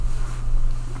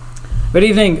Good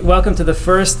evening. Welcome to the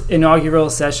first inaugural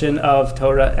session of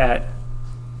Torah at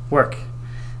Work.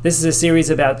 This is a series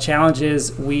about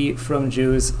challenges we from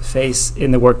Jews face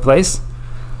in the workplace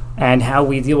and how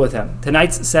we deal with them.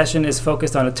 Tonight's session is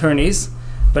focused on attorneys,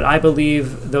 but I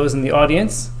believe those in the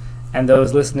audience and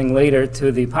those listening later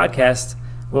to the podcast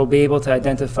will be able to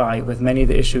identify with many of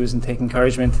the issues and take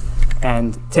encouragement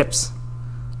and tips.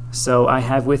 So I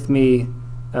have with me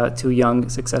two young,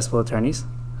 successful attorneys,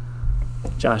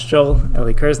 Josh Joel,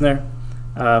 Ellie Kerzner.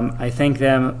 I thank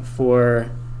them for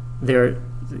their,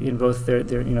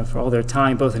 for all their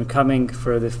time, both in coming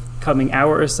for the coming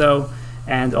hour or so,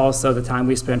 and also the time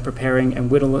we spent preparing and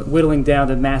whittling down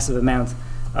the massive amount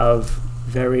of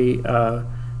very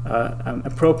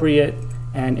appropriate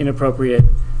and inappropriate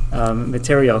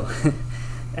material.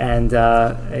 And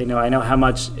I know how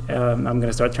much I'm going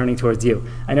to start turning towards you.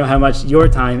 I know how much your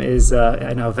time is.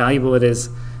 I know how valuable it is.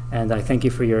 And I thank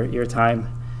you for your time,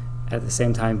 at the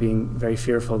same time being very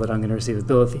fearful that I'm going to receive a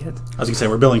bill at the end. I was going to say,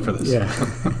 we're billing for this. Yeah.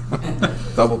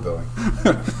 Double billing.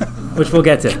 Which we'll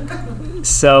get to.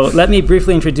 So let me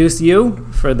briefly introduce you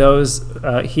for those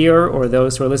here or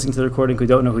those who are listening to the recording who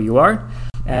don't know who you are,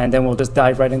 and then we'll just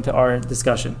dive right into our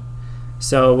discussion.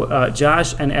 So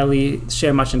Josh and Ellie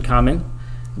share much in common,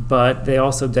 but they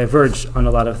also diverge on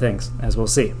a lot of things, as we'll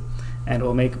see. And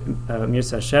we'll make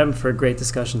Mirza Hashem for a great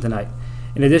discussion tonight.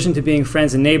 In addition to being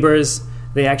friends and neighbors,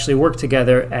 they actually worked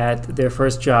together at their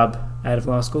first job out of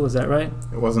law school. Is that right?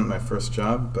 It wasn't my first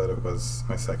job, but it was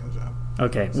my second job.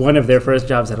 Okay, one of their first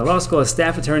jobs at a law school as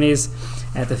staff attorneys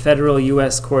at the Federal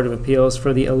U.S. Court of Appeals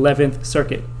for the 11th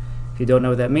Circuit. If you don't know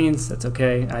what that means, that's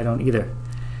okay. I don't either.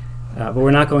 But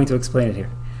we're not going to explain it here.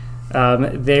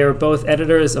 They are both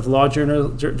editors of law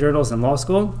journals in law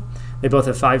school. They both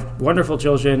have 5 wonderful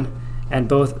children, and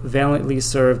both valiantly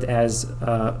served as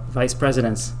vice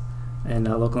presidents in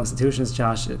local institutions.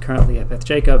 Josh currently at Beth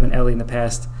Jacob, and Ellie in the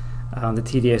past on the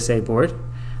TDSA board.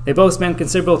 They both spent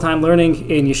considerable time learning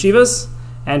in yeshivas,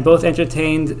 and both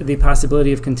entertained the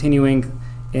possibility of continuing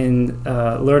in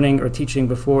learning or teaching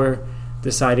before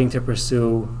deciding to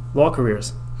pursue law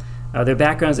careers. Their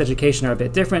backgrounds in education are a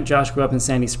bit different. Josh grew up in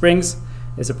Sandy Springs,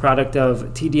 is a product of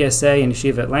TDSA and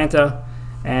Yeshiva Atlanta,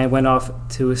 and went off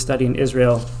to study in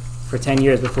Israel for 10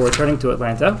 years before returning to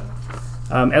Atlanta.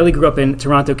 Ellie grew up in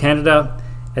Toronto, Canada,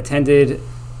 attended,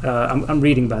 I'm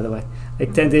reading by the way,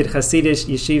 attended Hasidic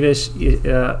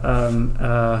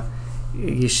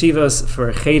yeshivas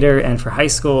for cheder and for high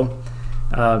school.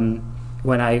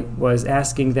 When I was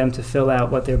asking them to fill out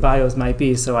what their bios might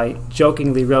be, so I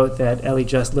jokingly wrote that Ellie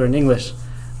just learned English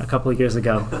a couple of years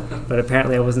ago, but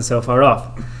apparently I wasn't so far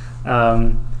off,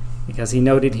 because he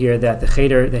noted here that the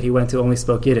cheder that he went to only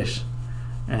spoke Yiddish,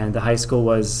 and the high school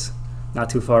was not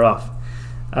too far off.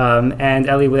 And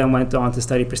Ellie then went on to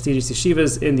study prestigious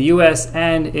yeshivas in the U.S.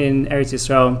 and in Eretz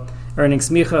Yisrael, earning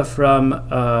smicha from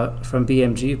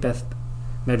BMG, Beth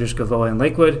Medrash Gavoa in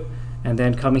Lakewood, and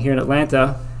then coming here in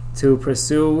Atlanta to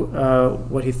pursue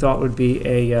what he thought would be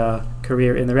a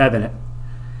career in the rabbinate.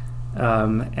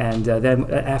 And then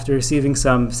after receiving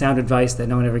some sound advice that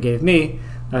no one ever gave me,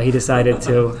 he decided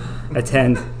to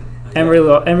attend Emory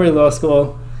Law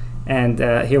School, and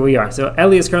here we are. So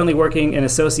Ellie is currently working an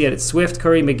associate at Swift,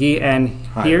 Curry, McGee, and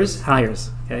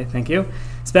Hires. Okay, thank you.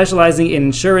 Specializing in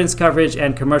insurance coverage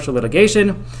and commercial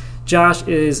litigation. Josh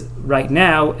is right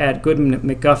now at Goodman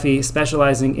McGuffey,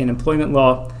 specializing in employment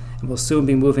law, and will soon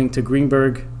be moving to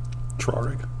Greenberg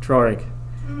Traurig,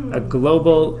 a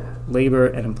global labor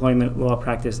and employment law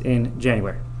practice in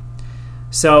January.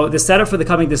 So the setup for the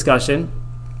coming discussion,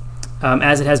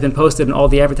 as it has been posted in all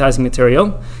the advertising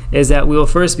material, is that we will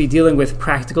first be dealing with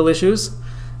practical issues,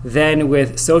 then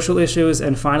with social issues,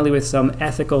 and finally with some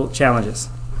ethical challenges.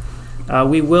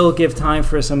 We will give time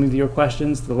for some of your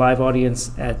questions to the live audience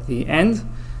at the end,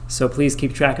 so please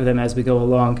keep track of them as we go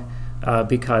along,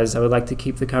 because I would like to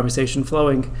keep the conversation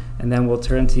flowing, and then we'll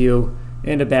turn to you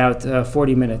in about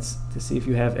 40 minutes to see if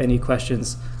you have any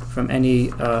questions from any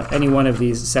one of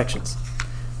these sections.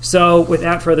 So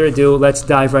without further ado, let's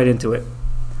dive right into it.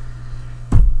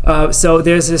 So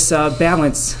there's this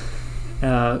balance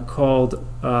called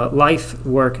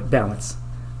life-work balance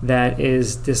that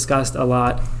is discussed a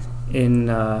lot in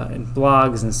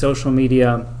blogs and social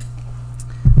media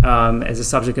as a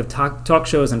subject of talk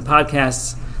shows and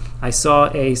podcasts. I saw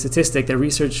a statistic that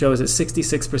research shows that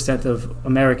 66% of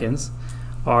Americans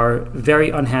are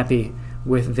very unhappy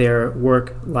with their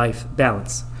work-life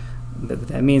balance. What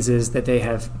that means is that they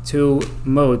have 2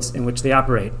 modes in which they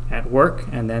operate at work,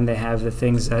 and then they have the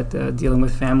things that dealing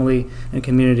with family and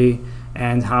community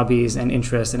and hobbies and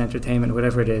interests and entertainment,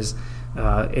 whatever it is,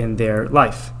 in their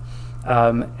life.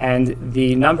 And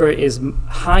the number is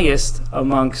highest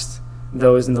amongst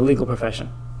those in the legal profession,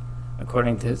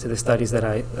 according to the studies that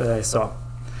I saw.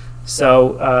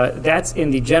 So that's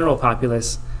in the general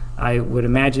populace. I would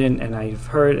imagine, and I've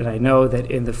heard, and I know that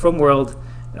in the frum world,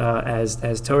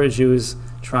 as Torah Jews,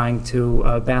 trying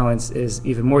to balance is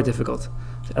even more difficult.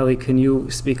 So Eli, can you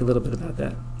speak a little bit about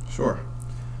that? Sure.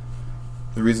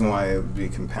 The reason why it would be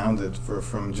compounded for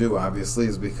frum Jew, obviously,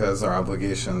 is because our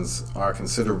obligations are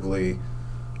considerably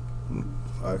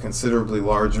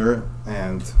larger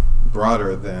and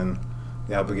broader than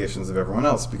the obligations of everyone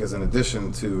else. Because in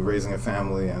addition to raising a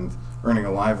family and earning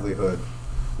a livelihood,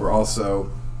 we're also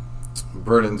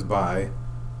burdened by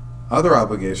other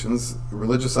obligations,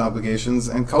 religious obligations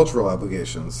and cultural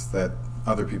obligations that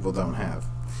other people don't have.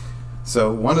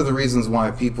 So one of the reasons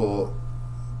why people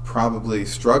probably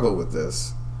struggle with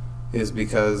this is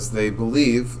because they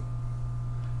believe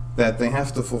that they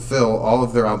have to fulfill all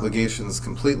of their obligations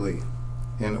completely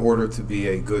in order to be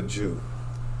a good Jew,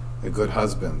 a good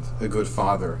husband, a good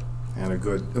father, and a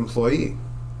good employee.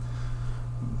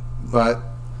 But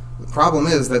the problem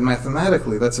is that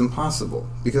mathematically that's impossible,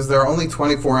 because there are only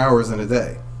 24 hours in a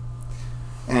day.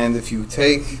 And if you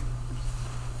take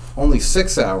only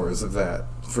 6 hours of that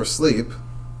for sleep,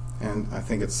 and I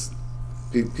think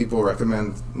people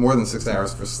recommend more than 6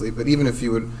 hours for sleep, but even if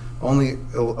you would only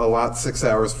allot 6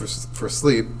 hours for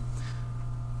sleep,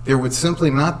 there would simply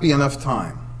not be enough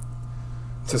time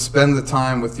to spend the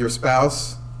time with your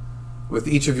spouse, with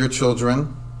each of your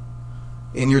children,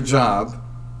 in your job,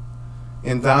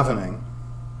 in davening,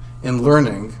 in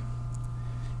learning,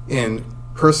 in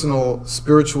personal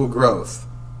spiritual growth,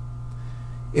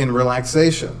 in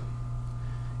relaxation,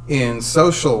 in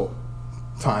social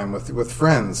time with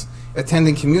friends,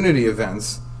 attending community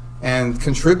events, and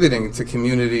contributing to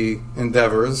community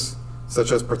endeavors,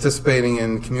 such as participating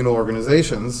in communal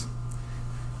organizations.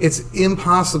 It's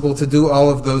impossible to do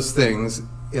all of those things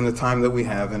in the time that we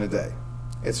have in a day.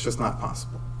 It's just not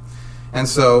possible. And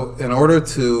so, in order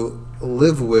to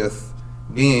live with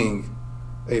being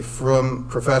a frum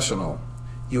professional,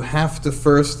 you have to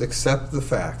first accept the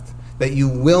fact that you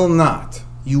will not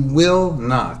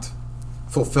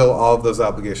fulfill all of those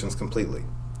obligations completely.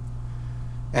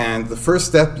 And the first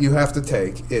step you have to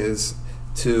take is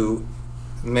to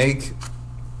make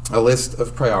a list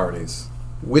of priorities.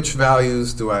 Which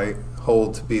values do I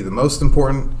hold to be the most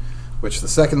important, which the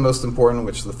second most important,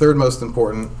 which the third most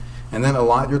important, and then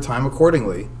allot your time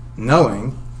accordingly,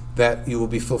 knowing that you will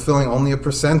be fulfilling only a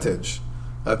percentage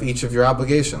of each of your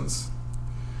obligations.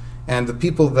 And the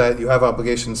people that you have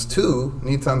obligations to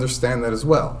need to understand that as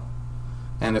well.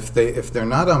 And if they're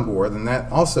not on board, then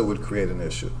that also would create an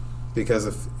issue. Because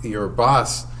if your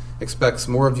boss expects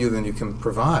more of you than you can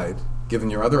provide, given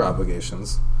your other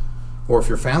obligations, or if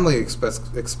your family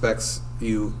expects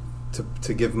you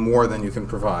to give more than you can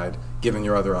provide, given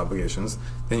your other obligations,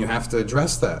 then you have to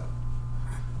address that.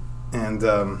 And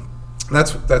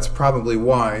that's probably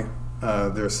why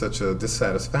there's such a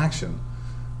dissatisfaction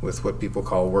with what people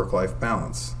call work-life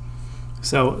balance.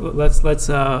 So let's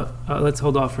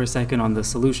hold off for a second on the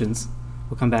solutions.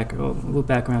 We'll come back. We'll loop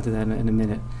back around to that in a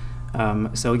minute.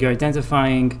 So you're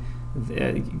identifying.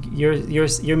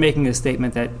 You're making a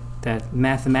statement that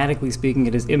mathematically speaking,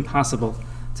 it is impossible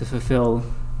to fulfill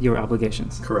your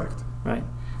obligations. Correct. Right.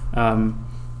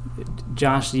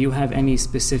 Josh, do you have any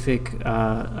specific,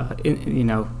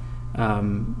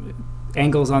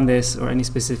 angles on this, or any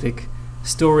specific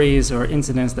stories or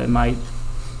incidents that might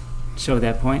show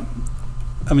that point?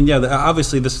 I mean,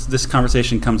 obviously this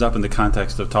conversation comes up in the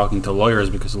context of talking to lawyers,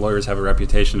 because lawyers have a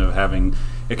reputation of having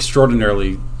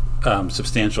extraordinarily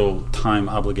substantial time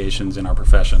obligations in our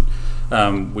profession.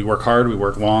 We work hard, we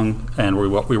work long, and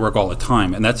we work all the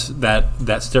time, and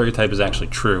that stereotype is actually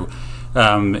true.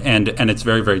 And it's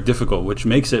very, very difficult, which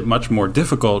makes it much more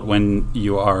difficult when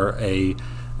you are a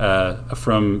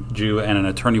frum Jew and an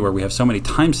attorney, where we have so many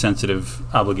time-sensitive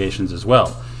obligations as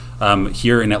well.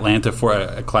 Here in Atlanta, for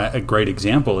a great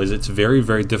example, is it's very,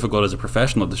 very difficult as a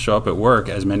professional to show up at work,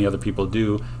 as many other people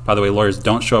do. By the way, lawyers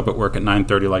don't show up at work at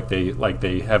 9:30 like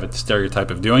they have a stereotype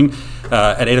of doing.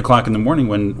 At 8 o'clock in the morning,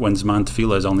 when Zman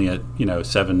Tefillah is only at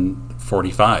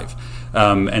 7:45.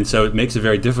 And so it makes it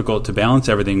very difficult to balance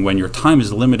everything when your time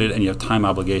is limited and you have time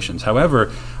obligations.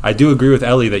 However, I do agree with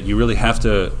Eli that you really have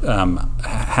to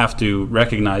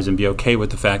recognize and be okay with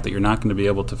the fact that you're not going to be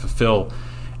able to fulfill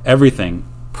everything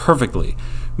perfectly.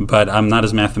 But I'm not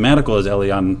as mathematical as Eli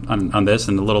on this,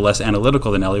 and a little less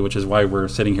analytical than Eli, which is why we're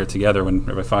sitting here together. When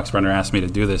Rabbi Foxbrenner asked me to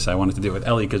do this, I wanted to do it with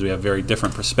Eli because we have very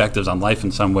different perspectives on life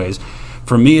in some ways.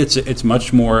 For me, it's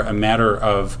much more a matter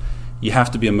of you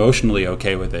have to be emotionally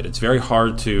okay with it. It's very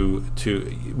hard to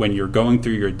when you're going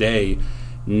through your day,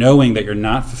 knowing that you're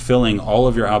not fulfilling all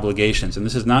of your obligations, and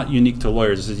this is not unique to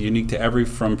lawyers, this is unique to every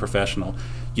firm professional.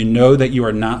 You know that you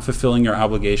are not fulfilling your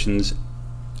obligations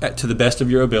to the best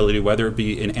of your ability, whether it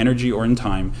be in energy or in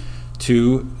time,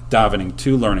 to davening,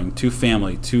 to learning, to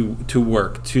family, to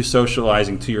work, to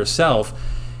socializing, to yourself.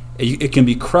 It can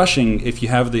be crushing if you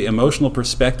have the emotional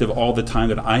perspective all the time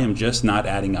that I am just not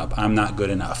adding up. I'm not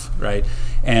good enough, right?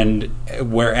 And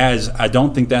whereas I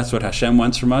don't think that's what Hashem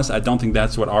wants from us, I don't think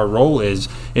that's what our role is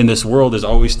in this world, is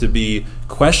always to be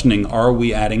questioning, are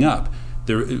we adding up?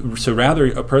 So rather,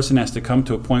 a person has to come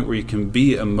to a point where you can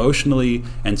be emotionally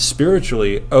and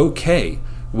spiritually okay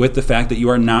with the fact that you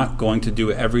are not going to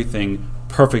do everything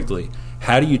perfectly.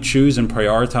 How do you choose and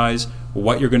prioritize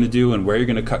what you're going to do and where you're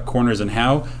going to cut corners and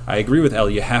how? I agree with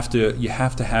Ellie. You have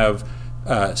to have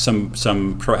some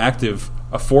proactive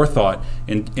forethought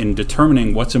in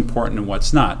determining what's important and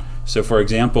what's not. So, for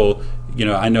example,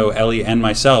 I know Ellie and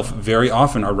myself very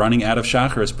often are running out of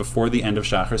shacharis before the end of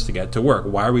shacharis to get to work.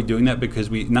 Why are we doing that?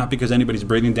 Not because anybody's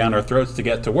breathing down our throats to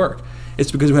get to work.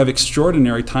 It's because we have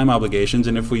extraordinary time obligations,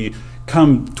 and if we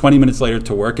come 20 minutes later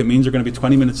to work, it means we're going to be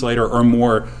 20 minutes later or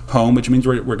more home, which means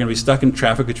we're going to be stuck in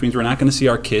traffic, which means we're not going to see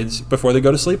our kids before they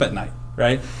go to sleep at night,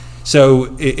 right?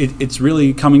 So it's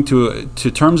really coming to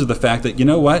terms with the fact that, you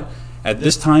know what? At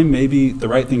this time, maybe the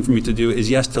right thing for me to do is,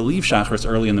 yes, to leave shacharis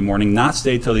early in the morning, not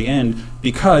stay till the end,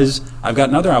 because I've got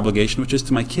another obligation, which is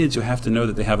to my kids, who have to know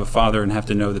that they have a father and have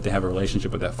to know that they have a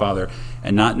relationship with that father,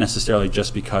 and not necessarily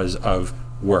just because of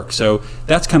work. So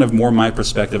that's kind of more my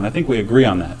perspective, and I think we agree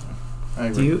on that. I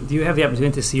agree. Do you have the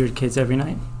opportunity to see your kids every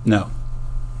night? No.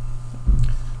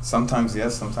 Sometimes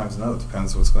yes, sometimes no. It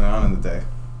depends what's going on in the day.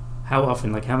 How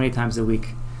often? Like, how many times a week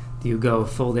do you go a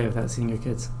full day without seeing your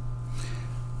kids?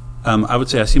 I would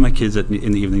say I see my kids in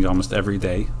the evenings almost every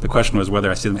day. The question was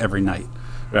whether I see them every night,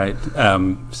 right?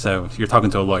 So you're talking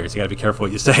to a lawyer, so you got to be careful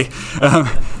what you say.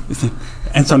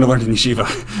 And someone who learned in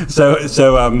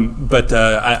yeshiva. But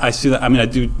I see that. I mean, I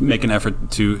do make an effort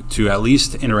to at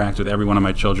least interact with every one of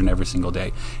my children every single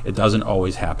day. It doesn't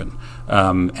always happen,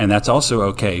 and that's also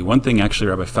okay. One thing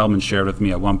actually, Rabbi Feldman shared with me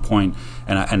at one point,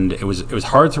 and it was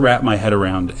hard to wrap my head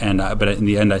around, but in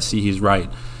the end, I see he's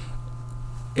right.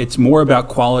 It's more about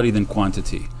quality than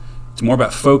quantity. It's more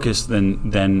about focus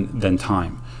than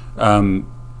time.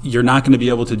 You're not going to be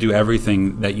able to do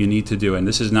everything that you need to do, and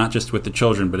this is not just with the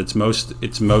children, but it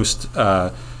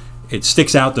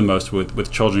sticks out the most with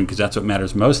children, because that's what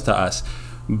matters most to us.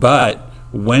 But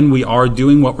when we are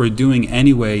doing what we're doing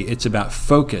anyway, it's about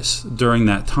focus during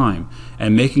that time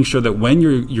and making sure that when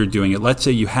you're doing it, let's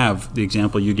say you have the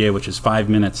example you gave, which is 5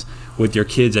 minutes with your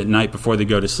kids at night before they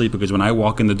go to sleep, because when I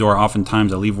walk in the door,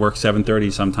 oftentimes I leave work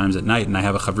 7:30 sometimes at night, and I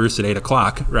have a chavrus at 8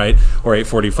 o'clock, right, or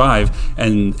 8:45,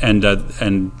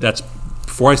 and that's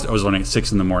before I was learning at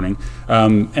 6 in the morning.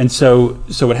 And so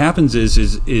what happens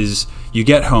is you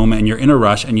get home and you're in a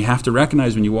rush, and you have to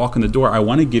recognize when you walk in the door, I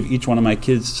want to give each one of my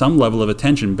kids some level of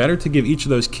attention. Better to give each of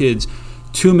those kids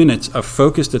 2 minutes of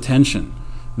focused attention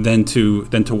than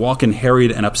to walk in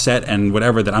harried and upset and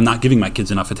whatever, that I'm not giving my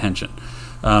kids enough attention.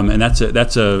 And that's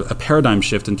a paradigm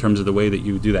shift in terms of the way that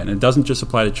you do that. And it doesn't just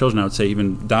apply to children. I would say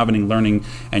even davening, learning,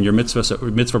 and your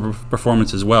mitzvah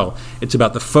performance as well. It's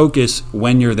about the focus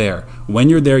when you're there. When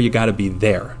you're there, you got to be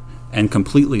there and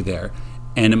completely there.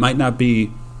 And it might not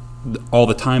be all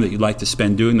the time that you'd like to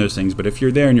spend doing those things, but if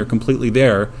you're there and you're completely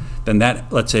there, then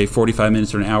that, let's say, 45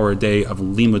 minutes or an hour a day of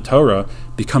limud Torah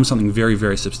becomes something very,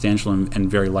 very substantial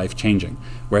and very life-changing.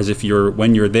 Whereas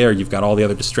when you're there, you've got all the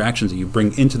other distractions that you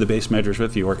bring into the base measures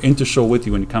with you, or into shul with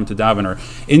you when you come to daven, or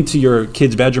into your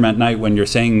kid's bedroom at night when you're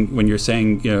saying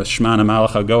Shema Malach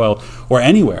HaGoel, or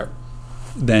anywhere,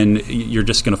 then you're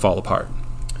just going to fall apart.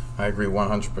 I agree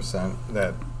 100%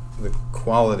 that the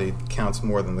quality counts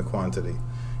more than the quantity.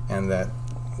 And that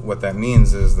what that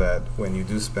means is that when you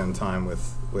do spend time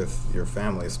with your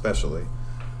family especially,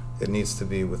 it needs to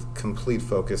be with complete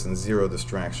focus and zero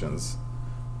distractions.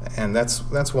 And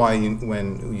that's why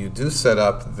when you do set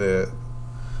up the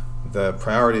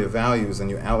priority of values and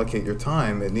you allocate your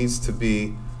time, it needs to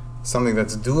be something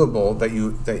that's doable,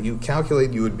 that you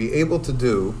calculate you would be able to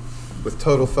do with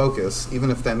total focus,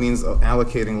 even if that means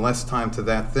allocating less time to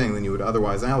that thing than you would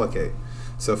otherwise allocate.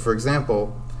 So, for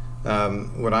example,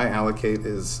 what I allocate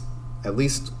is at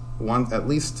least once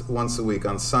a week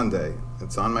on Sunday.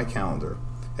 It's on my calendar.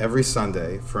 Every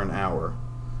Sunday for an hour,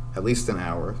 at least an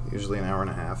hour, usually an hour and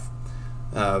a half,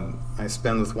 I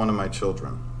spend with one of my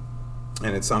children.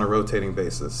 And it's on a rotating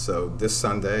basis. So this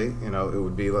Sunday, it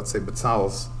would be, let's say,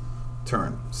 Batzal's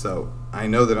turn. So I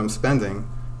know that I'm spending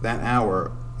that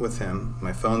hour with him.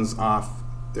 My phone's off.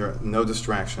 There are no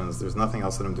distractions. There's nothing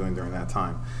else that I'm doing during that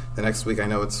time. The next week I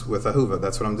know it's with Ahuva.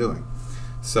 That's what I'm doing.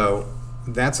 So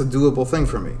that's a doable thing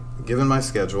for me. Given my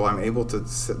schedule, I'm able to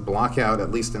block out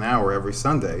at least an hour every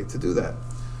Sunday to do that.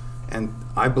 And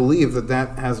I believe that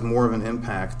that has more of an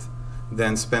impact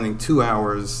than spending 2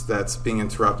 hours that's being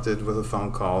interrupted with a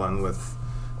phone call and with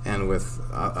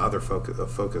other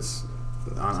focus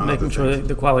on so making other sure things. that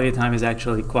the quality of time is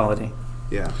actually quality.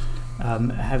 Yeah.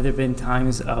 Have there been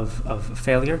times of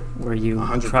failure where you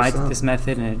 100%. tried this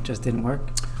method and it just didn't work?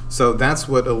 So that's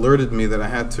what alerted me that I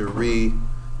had to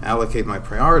reallocate my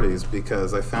priorities,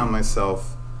 because I found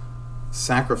myself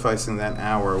sacrificing that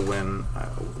hour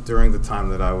during the time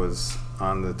that I was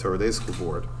on the Torah Day School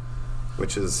Board,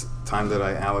 which is time that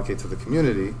I allocate to the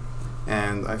community,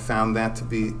 and I found that to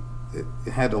be, it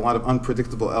had a lot of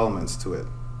unpredictable elements to it,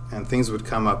 and things would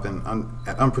come up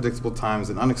at unpredictable times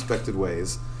in unexpected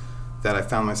ways that I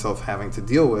found myself having to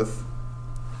deal with,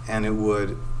 and it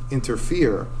would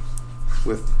interfere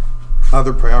with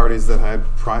other priorities that I had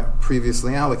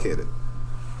previously allocated.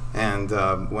 And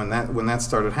when that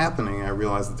started happening, I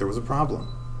realized that there was a problem,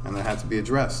 and that had to be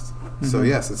addressed. Mm-hmm. So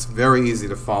yes, it's very easy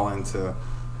to fall into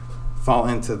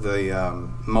the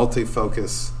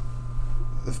multi-focus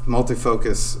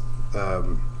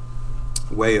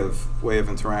way of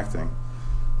interacting,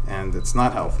 and it's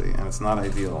not healthy, and it's not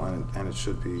ideal, and it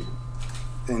should be.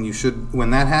 And you should, when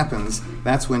that happens,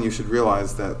 that's when you should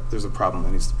realize that there's a problem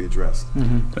that needs to be addressed.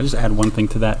 Mm-hmm. Can I just add one thing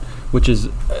to that, which is,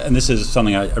 and this is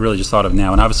something I really just thought of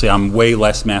now, and obviously I'm way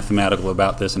less mathematical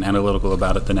about this and analytical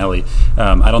about it than Ellie.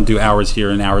 I don't do hours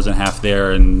here and hours and a half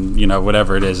there, and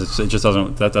whatever it is, it just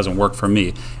doesn't work for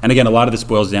me. And again, a lot of this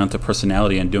boils down to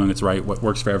personality and doing what's right, what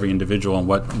works for every individual, and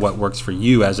what works for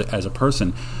you as a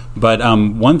person. But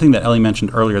one thing that Ellie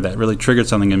mentioned earlier that really triggered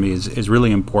something in me is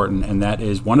really important, and that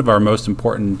is one of our most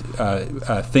important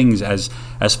things as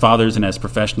fathers and as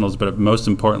professionals, but most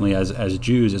importantly as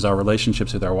Jews, is our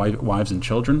relationships with our wives and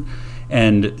children.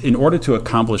 And in order to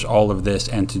accomplish all of this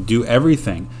and to do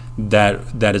everything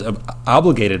that is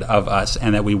obligated of us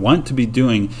and that we want to be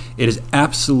doing, it is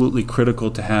absolutely critical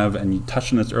to have, and you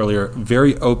touched on this earlier,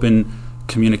 very open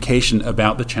communication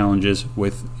about the challenges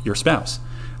with your spouse.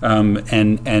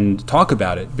 And talk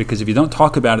about it, because if you don't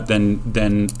talk about it,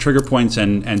 then trigger points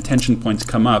and tension points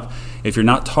come up. If you're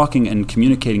not talking and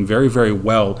communicating very, very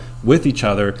well with each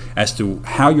other as to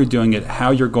how you're doing it, how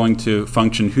you're going to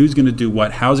function, who's going to do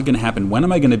what, how's it going to happen, when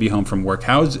am I going to be home from work,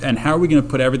 how are we going to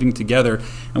put everything together,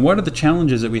 and what are the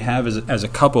challenges that we have as a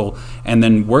couple, and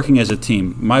then working as a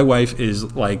team. My wife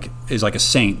is like a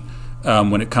saint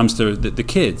when it comes to the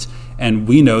kids. And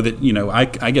we know that,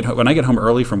 when I get home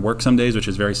early from work some days, which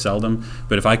is very seldom,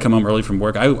 but if I come home early from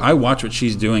work, I watch what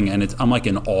she's doing, and I'm like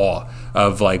in awe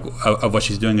of what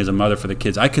she's doing as a mother for the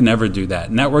kids. I could never do that.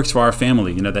 And that works for our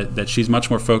family, that she's much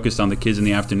more focused on the kids in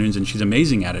the afternoons, and she's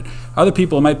amazing at it. Other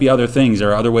people, it might be other things. There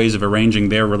are other ways of arranging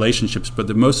their relationships, but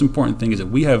the most important thing is that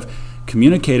we have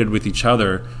communicated with each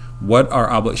other what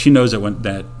our she knows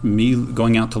that me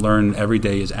going out to learn every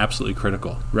day is absolutely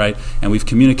critical, right? And we've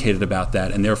communicated about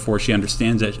that, and therefore she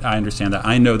understands that. I understand that.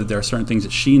 I know that there are certain things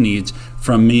that she needs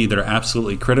from me that are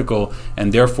absolutely critical,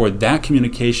 and therefore that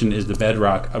communication is the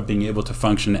bedrock of being able to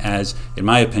function as, in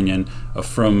my opinion, a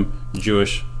frum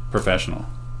Jewish professional.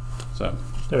 So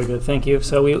very good, thank you.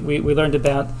 So we learned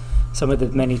about some of the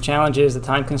many challenges, the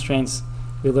time constraints.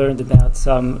 We learned about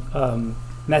some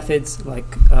methods like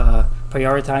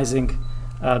prioritizing,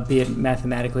 be it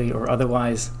mathematically or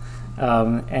otherwise,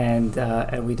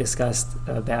 and we discussed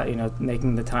about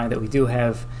making the time that we do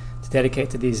have to dedicate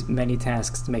to these many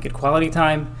tasks to make it quality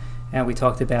time, and we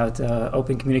talked about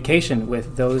open communication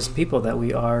with those people that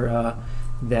we are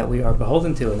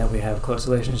beholden to and that we have close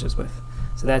relationships with.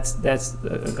 So that's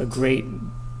a great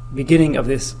beginning of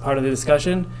this part of the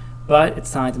discussion, but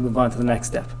it's time to move on to the next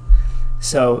step.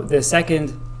 So the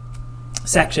second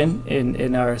section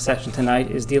in our session tonight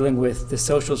is dealing with the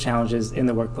social challenges in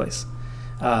the workplace.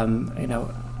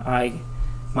 My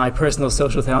personal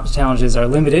social challenges are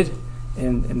limited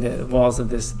in the walls of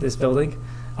this building,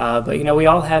 but we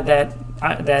all have that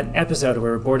episode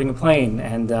where we're boarding a plane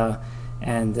and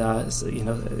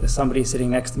somebody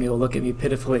sitting next to me will look at me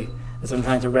pitifully as I'm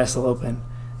trying to wrestle open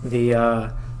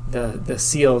the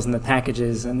seals and the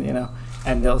packages,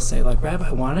 and they'll say, like,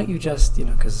 Rabbi, why don't you just,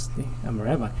 because I'm a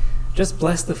rabbi, just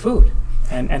bless the food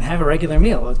and have a regular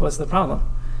meal. What's the problem?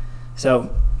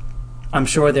 So I'm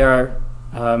sure there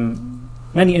are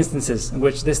many instances in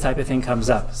which this type of thing comes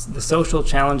up. The social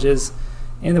challenges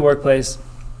in the workplace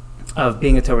of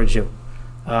being a Torah Jew.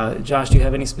 Josh, do you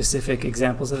have any specific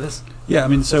examples of this? Yeah, I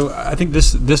mean, so I think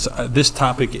this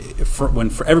topic,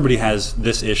 for everybody has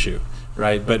this issue,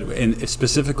 right? But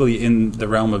specifically in the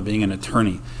realm of being an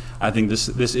attorney, I think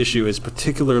this issue is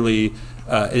particularly,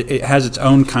 it has its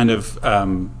own kind of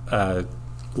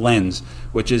lens,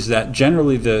 which is that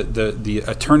generally the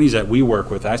attorneys that we work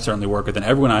with, I certainly work with, and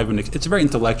everyone it's a very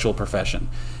intellectual profession,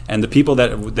 and the people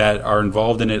that are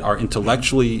involved in it are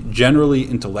generally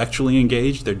intellectually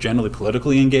engaged. They're generally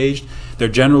politically engaged. They're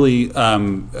generally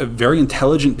very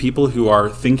intelligent people who are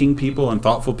thinking people and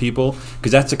thoughtful people,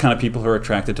 because that's the kind of people who are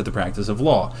attracted to the practice of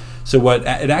law. So what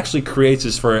it actually creates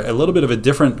is for a little bit of a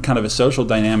different kind of a social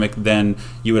dynamic than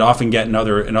you would often get in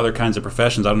other kinds of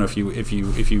professions. I don't know if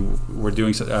you were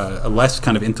doing a less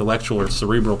kind of intellectual or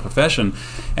cerebral profession,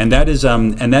 and that is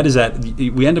that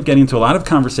we end up getting into a lot of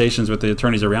conversations with the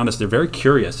attorneys around us. They're very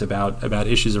curious about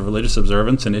issues of religious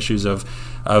observance and issues of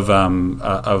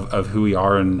who we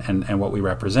are and what we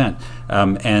represent,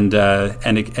 and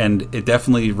it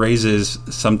definitely raises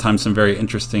sometimes some very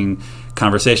interesting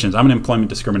conversations. I'm an employment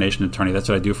discrimination attorney. That's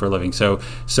what I do for a living. So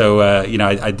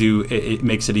I do. It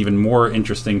makes it even more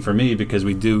interesting for me because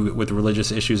we do with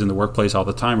religious issues in the workplace all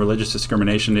the time, religious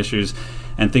discrimination issues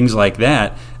and things like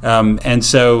that. And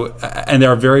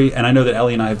there are and I know that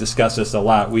Ellie and I have discussed this a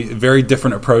lot. Very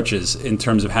different approaches in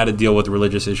terms of how to deal with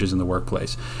religious issues in the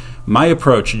workplace. My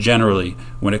approach generally,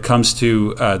 when it comes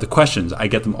to the questions, I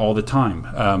get them all the time.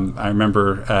 I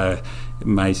remember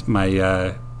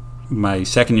my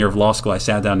second year of law school, I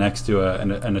sat down next to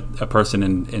a person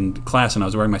in class, and I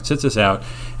was wearing my tzitzis out,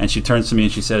 and she turns to me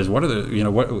and she says,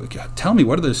 tell me,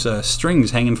 what are those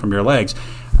strings hanging from your legs?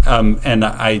 And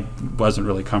I wasn't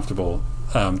really comfortable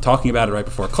talking about it right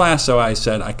before class, so I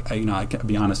said, I can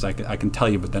be honest, I can tell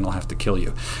you, but then I'll have to kill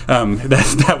you.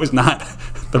 That was not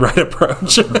the right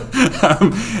approach. But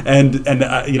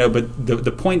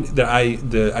the point that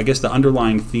I guess the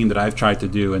underlying theme that I've tried to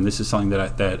do, and this is something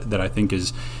that I think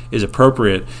is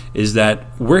appropriate, is that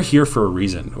we're here for a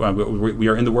reason. We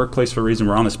are in the workplace for a reason.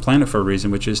 We're on this planet for a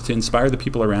reason, which is to inspire the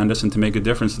people around us and to make a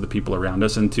difference to the people around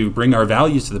us and to bring our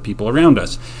values to the people around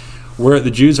us.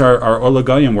 The Jews are Or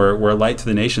LaGoyim. We're a light to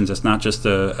the nations. It's not just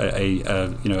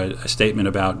a statement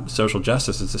about social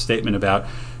justice. It's a statement about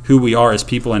who we are as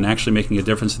people and actually making a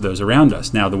difference to those around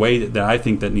us. Now, the way that I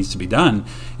think that needs to be done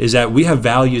is that we have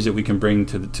values that we can bring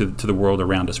to the world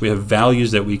around us. We have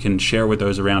values that we can share with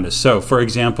those around us. So, for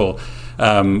example,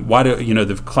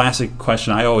 the classic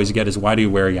question I always get is, why do you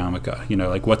wear a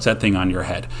yarmulke? What's that thing on your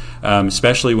head?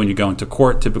 Especially when you go into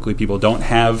court, typically people don't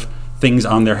have things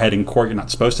on their head in court. You're not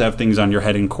supposed to have things on your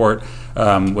head in court.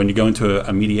 When you go into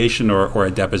a mediation or a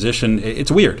deposition,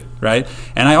 it's weird, right?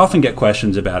 And I often get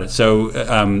questions about it.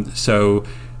 So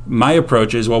my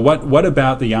approach is, well, what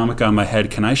about the yarmulke on my head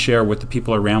can I share with the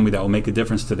people around me that will make a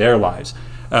difference to their lives?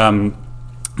 And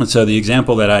so the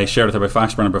example that I shared with Rabbi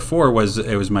Foxbrenner before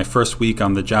was my first week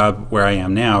on the job where I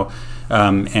am now,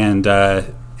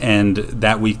 and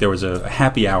that week there was a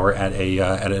happy hour at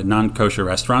a non-kosher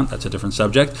restaurant. That's a different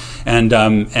subject. And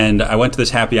I went to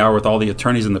this happy hour with all the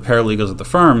attorneys and the paralegals at the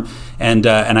firm. And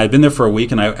I'd been there for a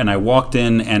week. And I walked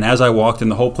in. And as I walked in,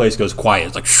 the whole place goes quiet.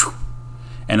 It's like shoo,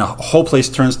 and the whole place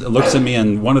looks at me.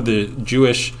 And one of the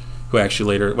Jewish, who actually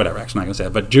later, whatever, actually I'm not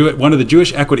going to say it, but one of the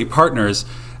Jewish equity partners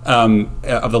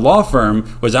of the law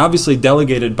firm was obviously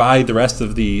delegated by the rest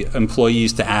of the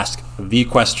employees to ask the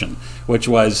question, which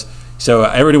was. So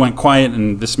everybody went quiet,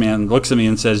 and this man looks at me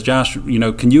and says, "Josh,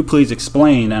 can you please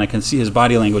explain?" And I can see his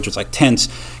body language was like tense.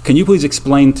 Can you please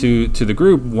explain to the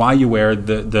group why you wear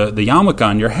the yarmulke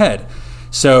on your head?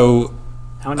 So,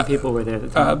 how many people were there at the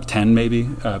time? 10 maybe,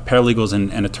 paralegals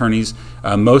and attorneys.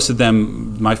 Most of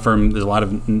them, my firm, there's a lot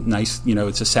of nice.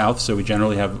 It's the South, so we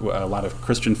generally have a lot of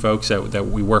Christian folks that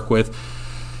we work with.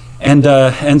 And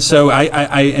so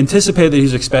I anticipated that he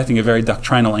was expecting a very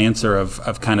doctrinal answer of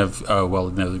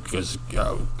because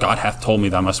God hath told me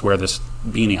that I must wear this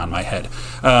beanie on my head.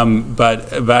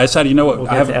 But I decided, what? We'll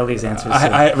get to Ellie's answer.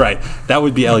 Right, that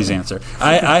would be Ellie's answer.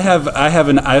 I have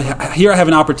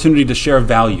an opportunity to share a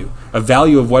value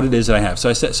of what it is that I have. So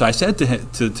I said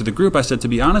to the group, I said, to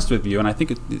be honest with you, and I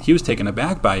think he was taken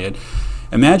aback by it.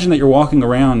 Imagine that you're walking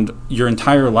around your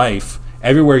entire life.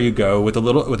 Everywhere you go, with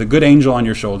a good angel on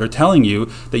your shoulder, telling you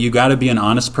that you got to be an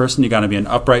honest person, you got to be an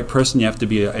upright person, you have to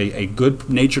be a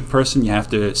good-natured person, you have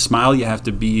to smile, you have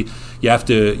to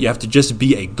just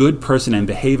be a good person and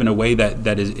behave in a way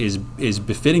that is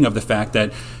befitting of the fact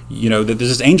that that there's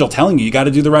this angel telling you got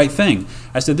to do the right thing.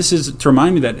 I said, this is to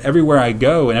remind me that everywhere I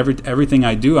go and everything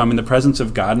I do, I'm in the presence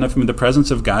of God, and if I'm in the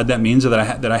presence of God, that means that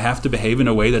I have to behave in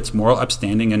a way that's moral,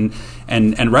 upstanding,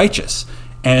 and righteous.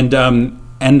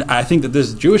 And I think that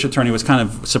this Jewish attorney was kind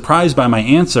of surprised by my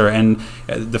answer. And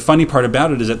the funny part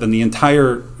about it is that then the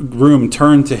entire room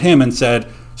turned to him and said,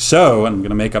 "So," and I'm going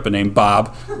to make up a name,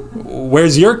 "Bob,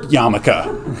 where's your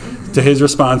yarmulke?" To his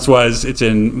response was, "It's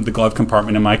in the glove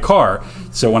compartment in my car."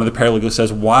 So one of the paralegals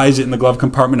says, "Why is it in the glove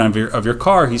compartment of your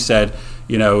car?" He said,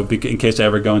 in case I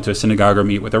ever go into a synagogue or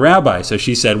meet with a rabbi. So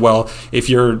she said, "Well, if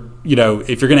you're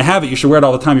going to have it, you should wear it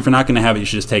all the time. If you're not going to have it, you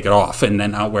should just take it off and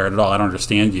then not wear it at all. I don't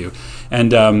understand you."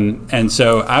 And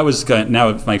so I was now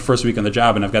it's my first week on the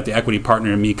job, and I've got the equity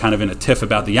partner and me kind of in a tiff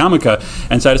about the yarmulke.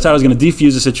 And so I decided I was going to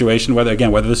defuse the situation, whether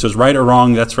this was right or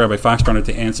wrong. That's for Rabbi Foxbrenner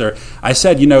to answer. I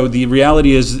said, the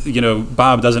reality is,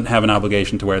 Bob doesn't have an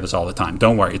obligation to wear this all the time.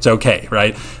 Don't worry, it's okay,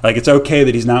 right? Like, it's okay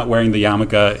that he's not wearing the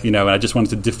yarmulke, and I just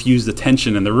wanted to diffuse the tension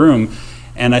in the room.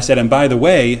 And I said, and by the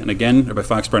way, and again, Rabbi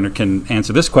Foxbrenner can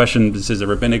answer this question, this is a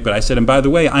rabbinic, but I said, and by the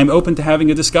way, I'm open to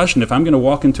having a discussion. If I'm going to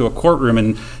walk into a courtroom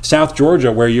in South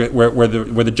Georgia where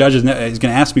the judge is going to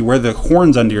ask me where the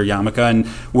horns under your yarmulke, and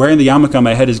wearing the yarmulke on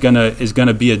my head is going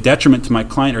to be a detriment to my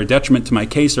client or a detriment to my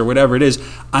case or whatever it is,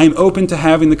 I'm open to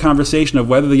having the conversation of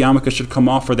whether the yarmulke should come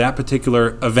off for that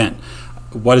particular event.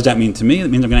 What does that mean to me? It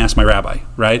means I'm going to ask my rabbi,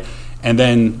 right? And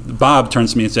then Bob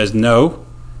turns to me and says, "No."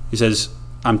 He says,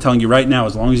 "I'm telling you right now,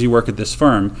 as long as you work at this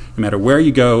firm, no matter where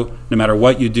you go, no matter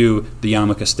what you do, the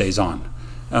yarmulke stays on."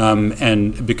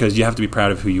 And because you have to be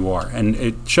proud of who you are. And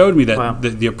it showed me that Wow.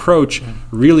 the approach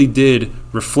really did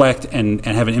reflect and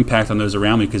have an impact on those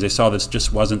around me, because they saw this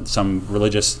just wasn't some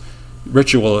religious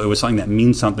ritual. It was something that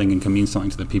means something and can mean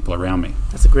something to the people around me.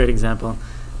 That's a great example.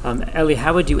 Eli,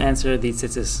 how would you answer the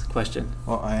tzitzis question?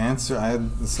 Well, I had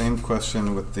the same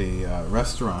question with the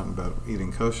restaurant about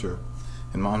eating kosher.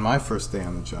 And on my first day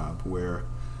on the job, where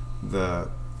the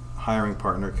hiring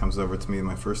partner comes over to me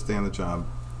my first day on the job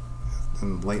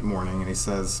in late morning, and he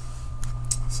says,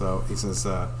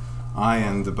 "I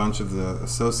and a bunch of the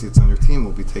associates on your team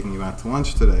will be taking you out to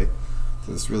lunch today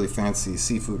to this really fancy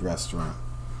seafood restaurant."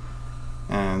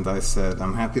 And I said,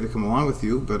 "I'm happy to come along with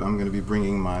you, but I'm going to be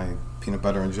bringing my peanut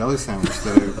butter and jelly sandwich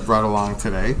that I brought along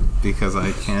today because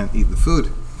I can't eat the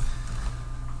food."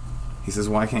 He says,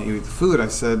 "Why can't you eat the food?" I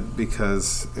said,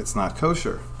 "Because it's not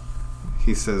kosher."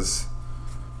 He says,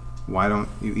 "Why don't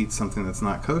you eat something that's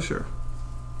not kosher?"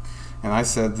 And I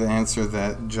said the answer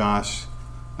that Josh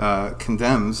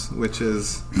condemns, which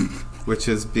is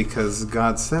because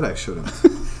God said I shouldn't.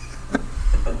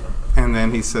 And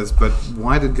then he says, "But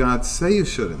why did God say you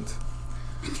shouldn't?"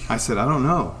 I said, "I don't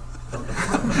know."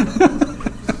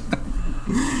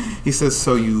 He says,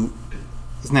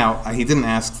 Now, he didn't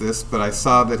ask this, but I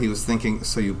saw that he was thinking,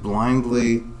 so you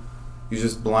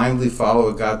just blindly follow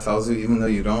what God tells you, even though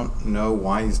you don't know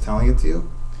why he's telling it to you?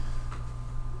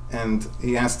 And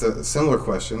he asked a similar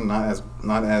question,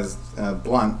 not as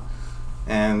blunt,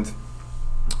 and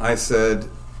I said,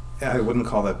 I wouldn't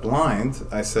call that blind.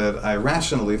 I said, I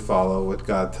rationally follow what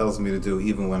God tells me to do,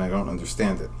 even when I don't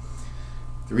understand it.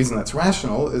 The reason that's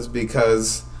rational is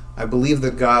because I believe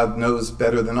that God knows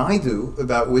better than I do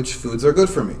about which foods are good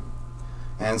for me.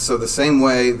 And so the same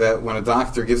way that when a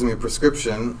doctor gives me a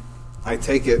prescription, I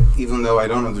take it even though I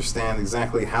don't understand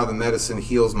exactly how the medicine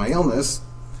heals my illness,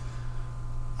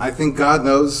 I think God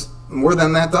knows more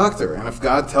than that doctor. And if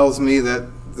God tells me that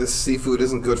this seafood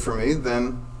isn't good for me,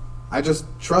 then I just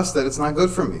trust that it's not good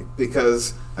for me,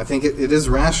 because I think it is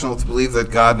rational to believe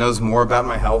that God knows more about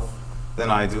my health than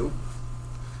I do,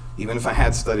 even if I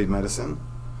had studied medicine.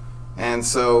 And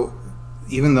so,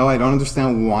 even though I don't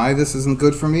understand why this isn't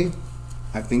good for me,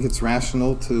 I think it's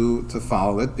rational to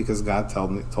follow it, because God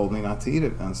told me not to eat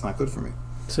it, and it's not good for me.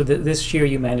 So this shear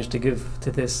you managed to give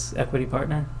to this equity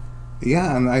partner?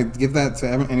 Yeah, and I give that to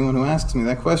anyone who asks me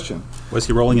that question. Was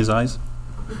he rolling his eyes?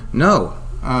 No.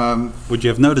 Would you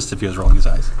have noticed if he was rolling his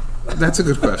eyes? That's a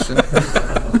good question.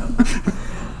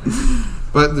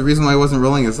 But the reason why he wasn't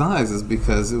rolling his eyes is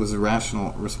because it was a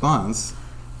rational response,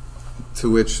 to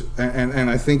which, and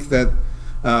I think that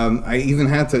I even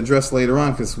had to address later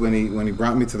on, because when he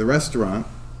brought me to the restaurant,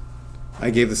 I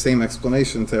gave the same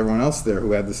explanation to everyone else there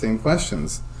who had the same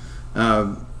questions,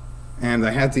 and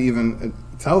I had to even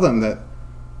tell them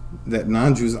that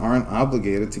non-Jews aren't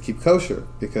obligated to keep kosher,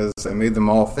 because I made them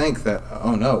all think that,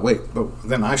 oh no, wait, but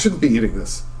then I shouldn't be eating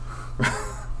this.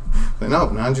 No,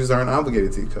 non-Jews aren't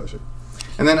obligated to eat kosher.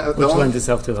 And then which lends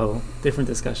itself to a whole different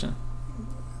discussion.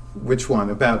 Which one?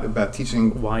 About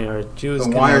teaching why are Jews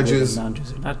commanded and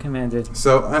non-Jews are not commanded.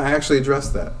 So I actually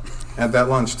addressed that at that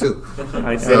lunch too.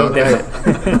 I don't get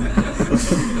it.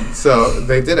 So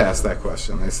they did ask that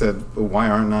question. They said, well, why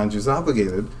aren't non-Jews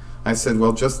obligated? I said,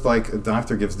 well, just like a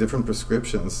doctor gives different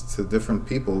prescriptions to different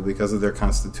people because of their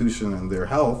constitution and their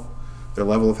health, their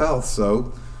level of health.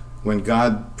 So when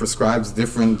God prescribes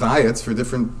different diets for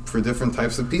different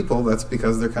types of people, that's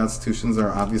because their constitutions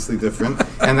are obviously different.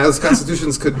 And those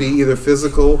constitutions could be either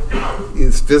physical,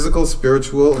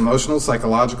 spiritual, emotional,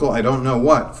 psychological, I don't know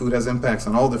what. Food has impacts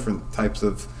on all different types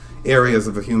of areas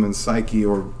of a human psyche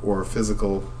or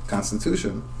physical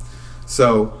constitution.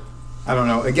 So I don't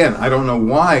know. Again, I don't know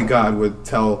why God would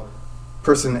tell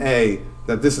person A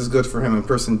that this is good for him and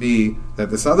person B that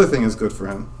this other thing is good for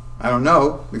him. I don't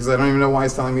know, because I don't even know why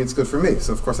he's telling me it's good for me.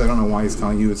 So of course I don't know why he's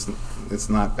telling you it's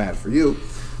not bad for you.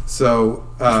 So,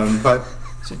 but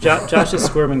So Josh is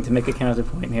squirming to make a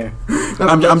counterpoint here.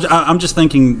 I'm just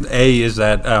thinking, A, is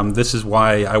that this is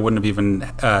why I wouldn't have even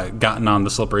gotten on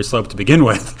the slippery slope to begin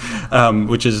with,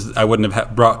 which is I wouldn't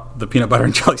have brought the peanut butter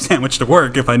and jelly sandwich to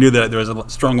work if I knew that there was a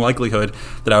strong likelihood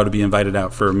that I would be invited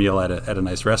out for a meal at a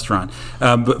nice restaurant.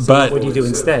 But what do you do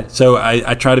instead? So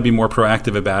I try to be more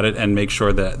proactive about it and make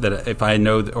sure that if I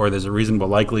know or there's a reasonable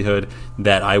likelihood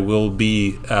that I will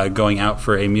be going out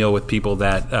for a meal with people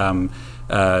that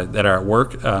are at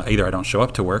work, either I don't show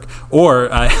up to work, or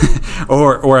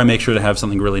I make sure to have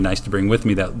something really nice to bring with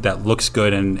me that looks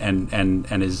good and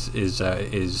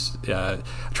is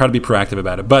try to be proactive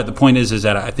about it. But the point is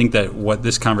that I think that what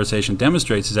this conversation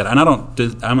demonstrates is that, and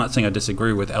I'm not saying I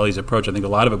disagree with Ellie's approach. I think a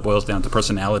lot of it boils down to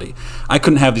personality. I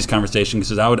couldn't have these conversations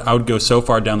because I would go so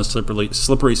far down the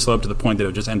slippery slope to the point that it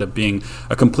would just end up being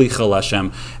a complete chil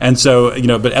Hashem. And so,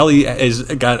 but Ellie has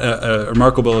got a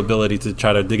remarkable ability to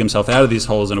try to dig himself out of these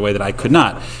holes in a way that I could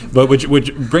not. But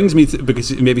which brings me to,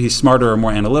 because maybe he's smarter or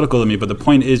more analytical than me, but the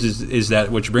point is that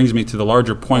which brings me to the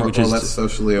larger point, which is less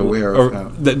socially aware.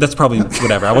 That's probably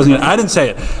whatever. I didn't say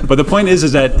it, but the point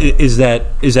is that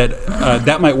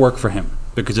that might work for him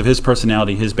because of his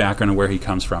personality, his background, and where he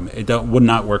comes from. It would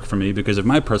not work for me because of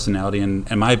my personality and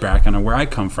my background and where I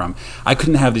come from. I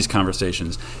couldn't have these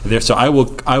conversations there. So I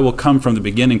will come from the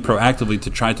beginning proactively to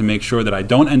try to make sure that I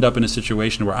don't end up in a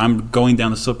situation where I'm going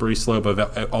down the slippery slope of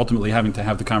ultimately having to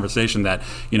have the conversation that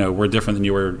we're different than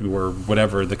you or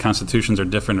whatever. The constitutions are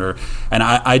different,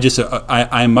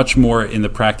 I'm much more in the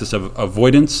practice of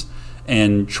avoidance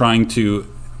and trying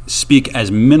to speak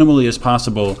as minimally as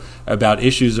possible about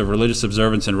issues of religious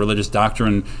observance and religious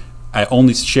doctrine. I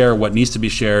only share what needs to be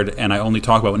shared, and I only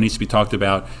talk about what needs to be talked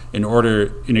about in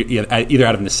order, either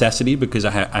out of necessity because I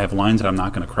have lines that I'm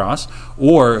not going to cross,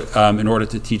 or in order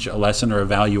to teach a lesson or a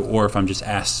value, or if I'm just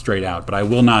asked straight out. But I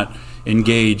will not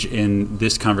engage in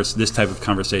this type of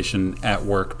conversation at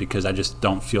work because I just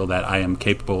don't feel that I am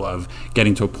capable of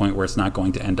getting to a point where it's not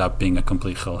going to end up being a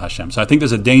complete chil Hashem. So I think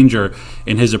there's a danger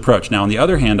in his approach. Now, on the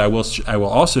other hand, I will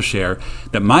also share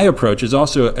that my approach is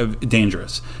also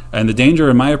dangerous. And the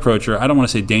danger in my approach, or I don't want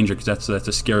to say danger because that's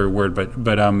a scary word,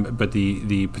 but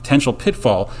the potential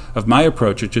pitfall of my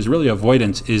approach, which is really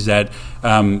avoidance, is that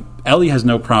Ellie has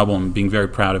no problem being very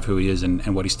proud of who he is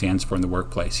and what he stands for in the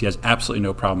workplace. He has absolutely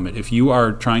no problem. If you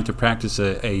are trying to practice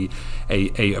a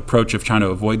approach of trying to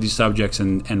avoid these subjects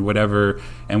and whatever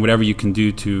you can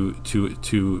do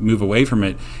to move away from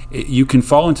it, you can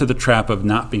fall into the trap of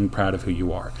not being proud of who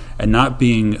you are and not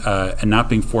being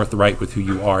forthright with who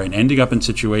you are, and ending up in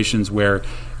situations where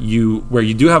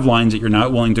you do have lines that you're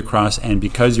not willing to cross, and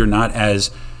because you're not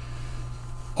as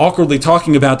awkwardly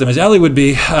talking about them as Ellie would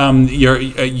be,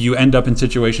 you end up in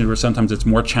situations where sometimes it's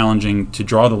more challenging to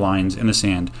draw the lines in the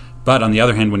sand. But on the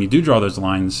other hand, when you do draw those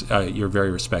lines, you're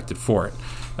very respected for it.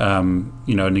 An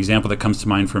example that comes to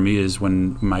mind for me is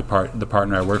when the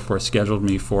partner I work for scheduled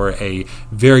me for a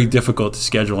very difficult to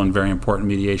schedule and very important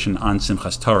mediation on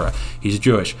Simchas Torah. He's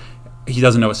Jewish. He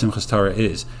doesn't know what Simchas Torah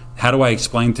is. How do I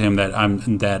explain to him that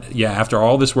after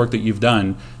all this work that you've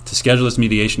done to schedule this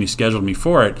mediation, you scheduled me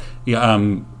for it? How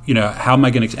am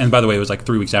I going to? And by the way, it was like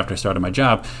 3 weeks after I started my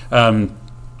job. How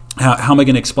am I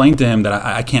going to explain to him that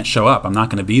I can't show up? I'm not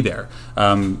going to be there.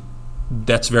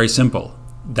 That's very simple.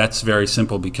 That's very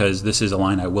simple because this is a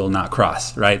line I will not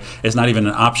cross, right? It's not even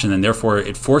an option, and therefore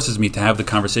it forces me to have the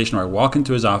conversation where I walk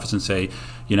into his office and say,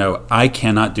 I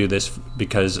cannot do this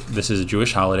because this is a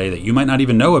Jewish holiday that you might not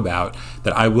even know about,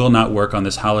 that I will not work on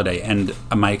this holiday. And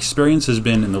my experience has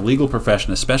been in the legal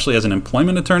profession, especially as an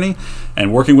employment attorney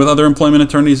and working with other employment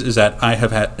attorneys, is that I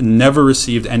have never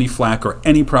received any flack or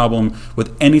any problem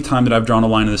with any time that I've drawn a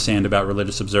line in the sand about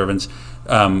religious observance,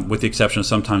 with the exception of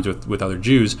sometimes with other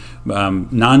Jews.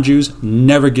 Non-Jews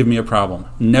never give me a problem.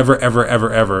 Never, ever,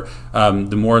 ever, ever.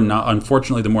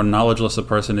 Unfortunately, the more knowledgeless a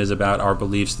person is about our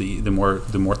beliefs, the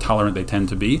more tolerant they tend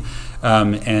to be.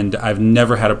 And I've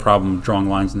never had a problem drawing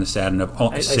lines in the sand.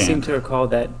 I seem to recall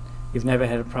that you've never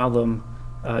had a problem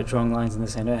drawing lines in the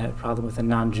sand. I had a problem with a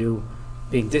non-Jew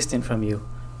being distant from you.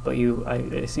 but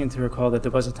I seem to recall that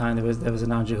there was a time there was a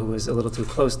non-Jew who was a little too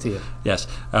close to you. Yes.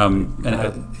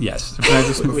 Yes. Can I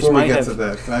just, Which before we might get have- to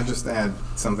that, can I just add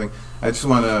something? I just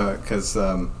want to, because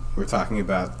we're talking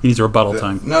about... He needs a rebuttal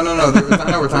time. No,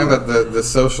 we're talking about the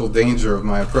social danger of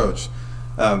my approach.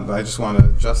 But I just want to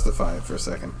justify it for a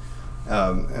second.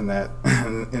 And that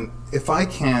and if I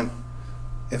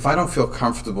don't feel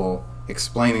comfortable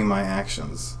explaining my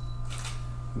actions,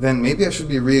 then maybe I should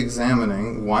be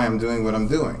re-examining why I'm doing what I'm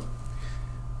doing.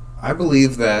 I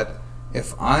believe that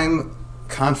if I'm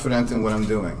confident in what I'm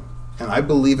doing, and I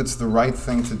believe it's the right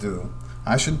thing to do,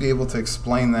 I should be able to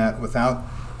explain that without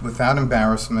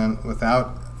embarrassment,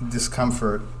 without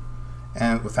discomfort,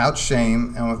 and without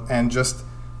shame,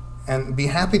 and be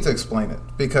happy to explain it,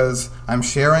 because I'm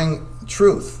sharing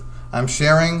truth. I'm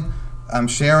sharing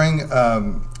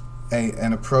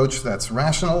an approach that's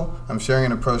rational. I'm sharing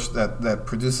an approach that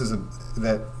produces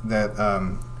that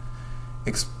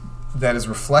is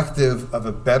reflective of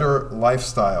a better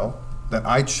lifestyle that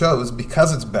I chose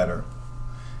because it's better.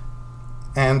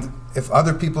 And if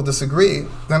other people disagree,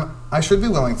 then I should be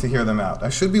willing to hear them out. I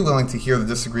should be willing to hear the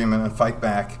disagreement and fight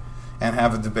back and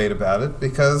have a debate about it,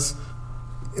 because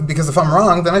if I'm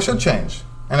wrong, then I should change.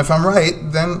 And if I'm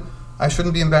right, then I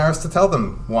shouldn't be embarrassed to tell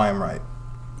them why I'm right.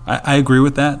 I agree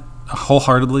with that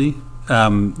wholeheartedly,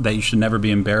 that you should never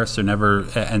be embarrassed or never,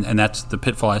 and that's the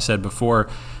pitfall I said before.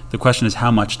 The question is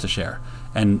how much to share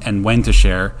and when to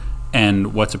share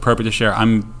and what's appropriate to share.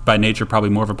 I'm by nature probably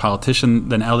more of a politician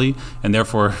than Ellie, and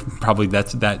therefore probably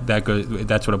that's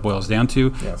what it boils down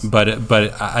to. Yes.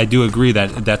 But I do agree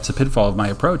that that's a pitfall of my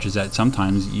approach, is that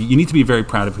sometimes you need to be very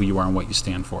proud of who you are and what you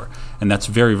stand for, and that's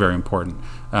very, very important.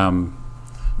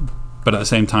 But at the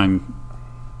same time,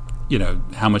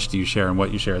 how much do you share and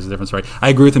what you share is a difference, right? I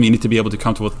agree with him. You need to be able to be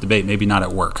comfortable with the debate, maybe not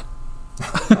at work.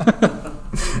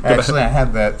 Actually, I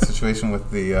had that situation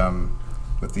with the Yom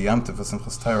Tov of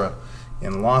Simchas Torah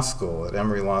in law school, at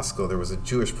Emory Law School. There was a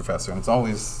Jewish professor, and it's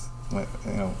always,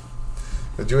 a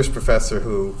Jewish professor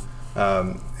who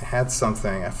had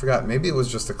something, I forgot, maybe it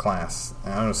was just a class.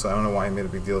 I don't know why he made a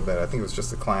big deal about it. I think it was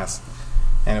just a class,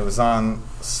 and it was on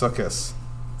Sukkot.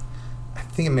 I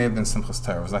think it may have been Simchas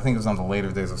Torah. I think it was on the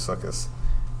later days of Sukkot.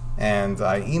 And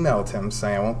I emailed him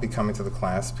saying I won't be coming to the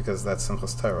class because that's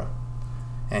Simchas Torah.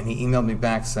 And he emailed me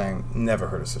back saying, never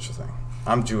heard of such a thing.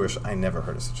 I'm Jewish, I never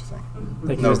heard of such a thing.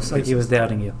 Like he was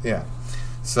doubting you. Yeah.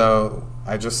 So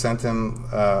I just sent him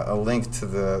a link to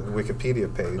the Wikipedia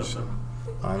page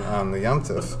on the Yom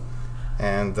Tov.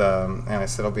 And I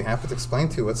said, I'll be happy to explain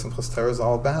to you what Simchas Torah is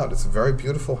all about. It's a very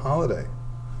beautiful holiday.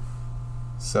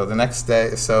 So the next day,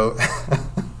 and this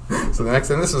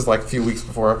was like a few weeks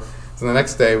before. So the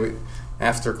next day,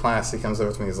 after class, he comes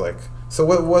over to me. He's like, "So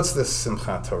what's this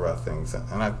Simchat Torah thing?"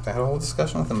 And I had a whole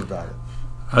discussion with him about it.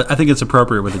 I think it's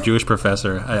appropriate with a Jewish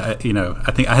professor. I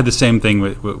think I had the same thing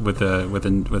with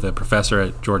a professor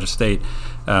at Georgia State,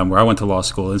 where I went to law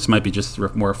school. This might be just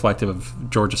more reflective of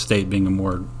Georgia State being a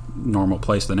more normal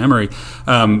place than Emory,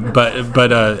 and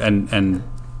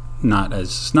not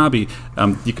as snobby.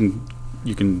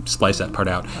 You can splice that part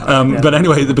out. But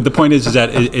anyway, the point is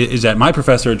that my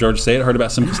professor at Georgia State heard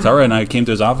about Simchas Torah, and I came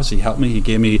to his office. He helped me. He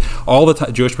gave me all the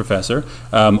Jewish professor,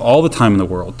 all the time in the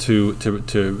world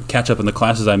to catch up on the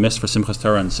classes I missed for Simchas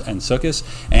Torah and Sukkos,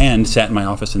 and sat in my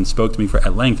office and spoke to me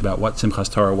at length about what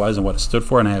Simchas Torah was and what it stood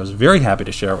for. And I was very happy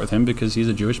to share it with him, because he's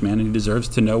a Jewish man and he deserves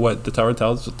to know what the Torah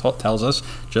tells us,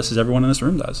 just as everyone in this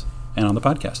room does, and on the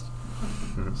podcast.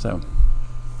 Mm-hmm. So.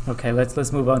 Okay,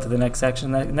 let's move on to the next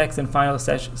section, the next and final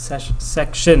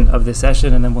section of this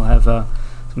session, and then we'll have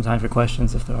some time for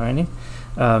questions if there are any.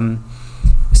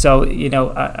 So,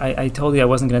 I told you I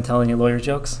wasn't going to tell any lawyer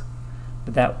jokes,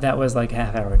 but that was like a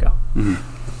half hour ago. Mm-hmm.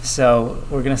 So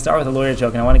we're going to start with a lawyer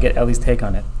joke, and I want to get Ellie's take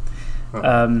on it.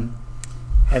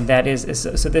 And that is,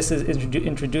 so this is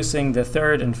introducing the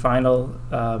third and final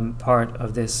part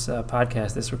of this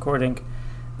podcast, this recording,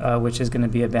 which is going to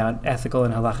be about ethical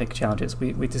and halachic challenges.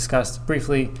 We discussed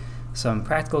briefly some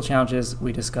practical challenges.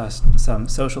 We discussed some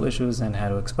social issues and how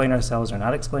to explain ourselves or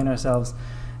not explain ourselves.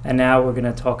 And now we're going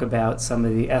to talk about some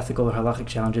of the ethical or halachic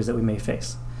challenges that we may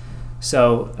face.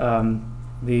 So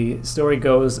the story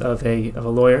goes of a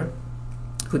lawyer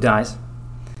who dies,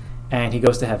 and he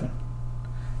goes to heaven.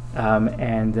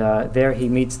 And there he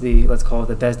meets let's call it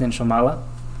the Beis Din Shomala,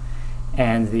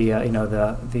 and the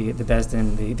Beis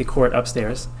Din, the court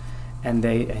upstairs, and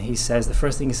he says, the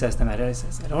first thing he says to them, he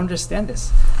says, "I don't understand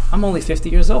this. I'm only 50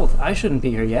 years old. I shouldn't be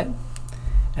here yet."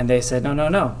 And they said,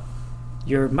 No.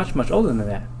 You're much, much older than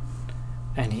that.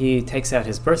 And he takes out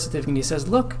his birth certificate and he says,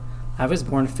 "Look, I was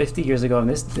born 50 years ago on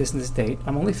this date.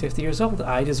 I'm only 50 years old.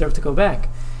 I deserve to go back."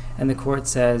 and the court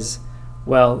says,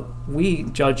 well, we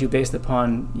judge you based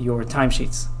upon your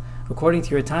timesheets. According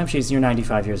to your timesheets, you're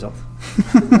 95 years old.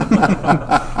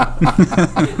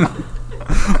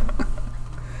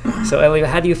 So, Eli,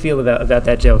 how do you feel about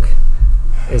that joke?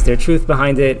 Is there truth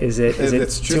behind it? Is it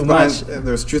too much?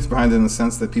 There's truth behind it in the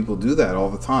sense that people do that all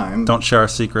the time. Don't share our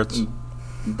secrets.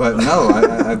 But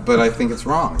no, but I think it's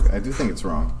wrong. I do think it's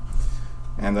wrong,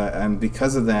 and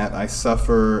because of that, I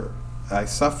suffer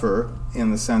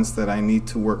in the sense that I need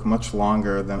to work much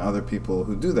longer than other people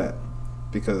who do that,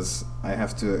 because I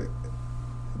have to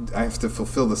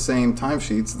fulfill the same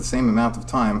timesheets, the same amount of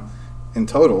time in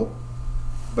total,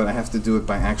 but I have to do it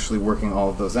by actually working all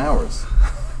of those hours.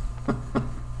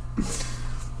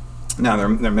 Now, there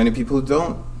are many people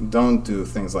who don't do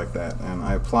things like that, and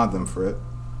I applaud them for it.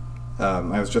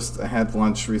 I had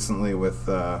lunch recently with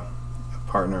a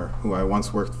partner who I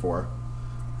once worked for,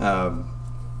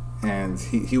 and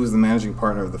he was the managing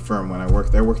partner of the firm when I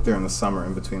worked there. I worked there in the summer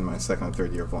in between my second and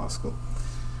third year of law school.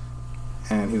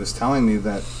 And he was telling me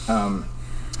that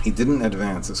he didn't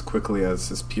advance as quickly as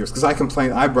his peers. Because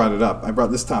I brought it up. I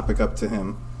brought this topic up to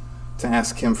him to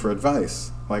ask him for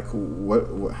advice. Like,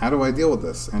 how do I deal with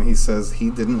this? And he says he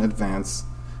didn't advance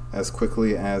as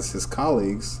quickly as his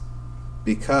colleagues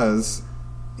because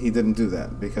he didn't do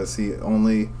that. Because he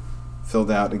only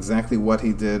filled out exactly what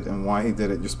he did and why he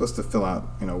did it. You're supposed to fill out,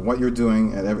 what you're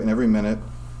doing in every minute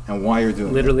and why you're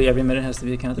doing Literally it. every minute has to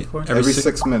be accounted for? Every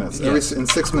 6 minutes. Yeah. In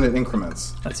 6-minute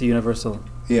increments. That's a universal.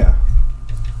 Yeah.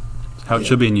 How it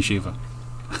should be in yeshiva.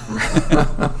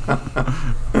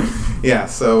 Yeah.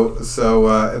 So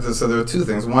there are two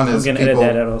things. One is I'm going to edit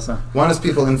that out also. One is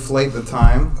people inflate the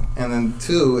time, and then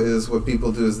two is what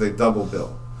people do is they double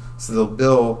bill. So they'll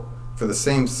bill for the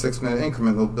same 6-minute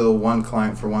increment. They'll bill one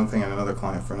client for one thing and another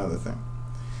client for another thing.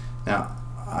 Now,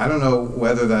 I don't know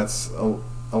whether that's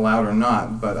allowed or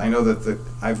not, but I know that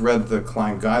I've read the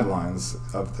client guidelines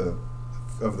of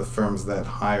the firms that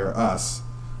hire us,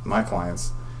 my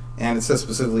clients, and it says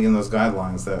specifically in those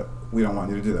guidelines that we don't want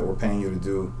you to do that. We're paying you to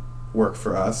do work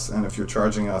for us, and if you're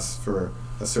charging us for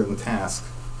a certain task,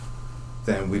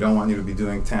 then we don't want you to be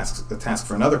doing a task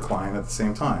for another client at the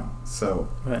same time. So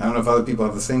right. I don't know if other people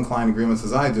have the same client agreements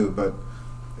as I do, but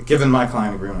given my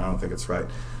client agreement, I don't think it's right.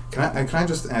 Can I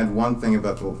just add one thing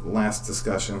about the last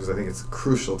discussion, because I think it's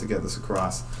crucial to get this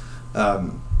across.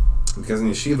 Because in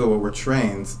yeshiva, what we're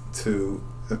trained to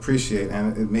appreciate,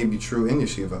 and it may be true in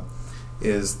yeshiva,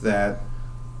 is that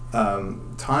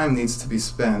time needs to be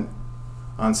spent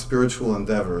on spiritual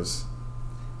endeavors,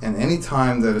 and any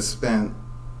time that is spent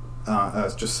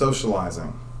just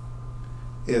socializing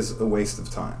is a waste of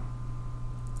time.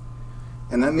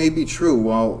 And that may be true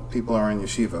while people are in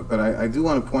yeshiva, but I do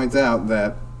want to point out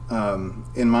that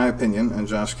in my opinion, and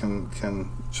Josh can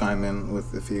chime in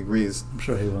with if he agrees. I'm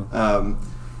sure he will.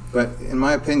 But in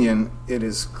my opinion, it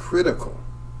is critical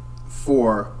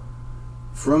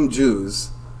from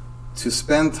Jews to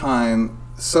spend time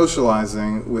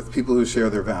socializing with people who share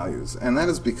their values. And that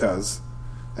is because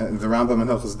the Rambam in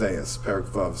Hilchos Deis, Perek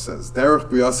Vav, says, Derech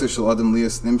briyaseh shel adam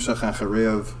liyas nimshach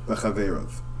acharev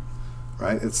v'chaveirav.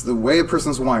 Right? It's the way a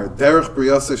person's wired. Derech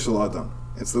briyaseh shel adam.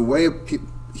 It's the way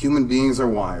human beings are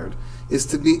wired, is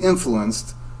to be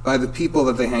influenced by the people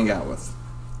that they hang out with.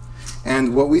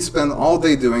 And what we spend all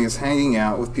day doing is hanging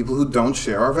out with people who don't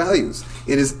share our values.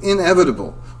 It is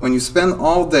inevitable when you spend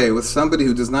all day with somebody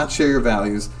who does not share your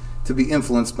values to be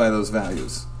influenced by those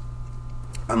values.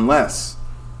 Unless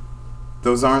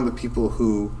those aren't the people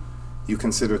who you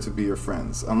consider to be your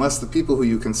friends. Unless the people who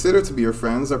you consider to be your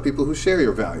friends are people who share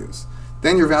your values.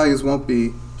 Then your values won't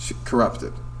be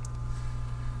corrupted.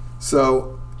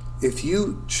 So, if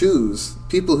you choose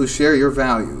people who share your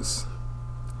values,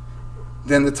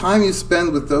 then the time you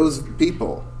spend with those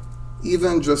people,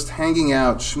 even just hanging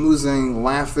out, schmoozing,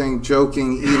 laughing,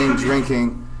 joking, eating,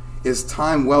 drinking, is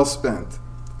time well spent.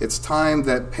 It's time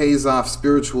that pays off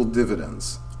spiritual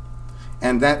dividends.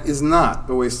 And that is not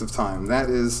a waste of time. That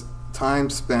is time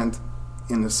spent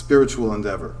in a spiritual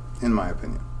endeavor, in my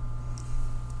opinion.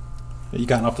 You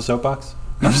gotten off the soapbox?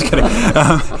 No, I'm just kidding.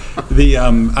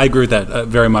 I agree with that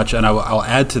very much, and I'll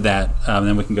add to that, and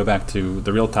then we can go back to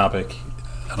the real topic.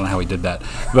 I don't know how we did that,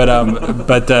 but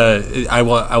I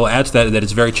will add to that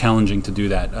it's very challenging to do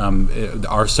that.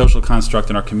 Our social construct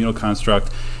and our communal construct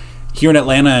here in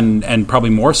Atlanta, and probably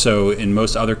more so in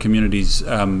most other communities,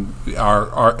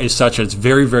 is such that it's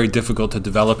very, very difficult to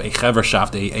develop a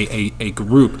Chaverschaft, a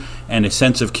group, and a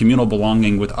sense of communal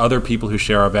belonging with other people who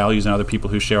share our values and other people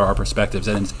who share our perspectives.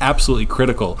 And it's absolutely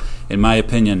critical, in my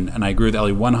opinion, and I agree with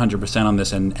Eli 100% on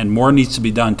this, and more needs to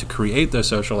be done to create those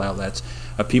social outlets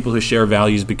of people who share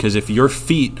values, because if your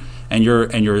feet and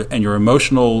your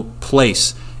emotional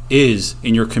place is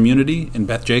in your community, in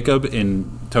Beth Jacob,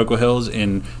 in Toco Hills,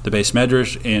 in the Beis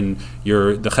Medrash, in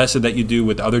the chesed that you do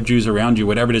with other Jews around you,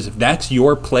 whatever it is, if that's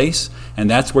your place and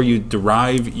that's where you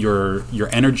derive your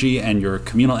energy and your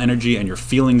communal energy and your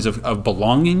feelings of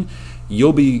belonging,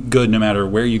 you'll be good no matter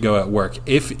where you go at work.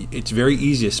 If it's very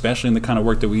easy, especially in the kind of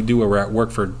work that we do where we're at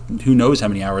work for who knows how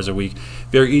many hours a week,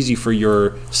 very easy for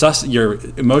your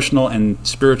emotional and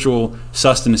spiritual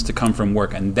sustenance to come from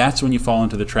work. And that's when you fall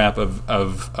into the trap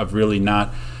of really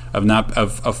not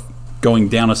going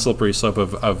down a slippery slope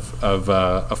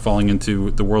of falling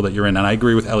into the world that you're in. And I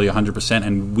agree with Eli 100%.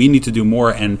 And we need to do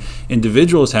more, and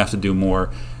individuals have to do more,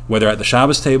 whether at the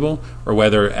Shabbos table or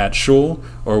whether at shul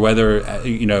or whether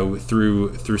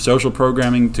through social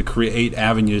programming, to create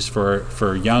avenues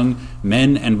for young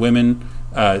men and women,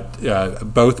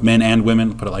 both men and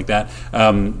women, put it like that,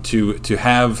 to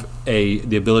have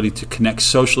the ability to connect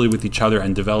socially with each other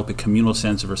and develop a communal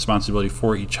sense of responsibility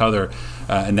for each other,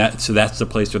 and that's the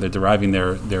place where they're deriving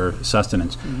their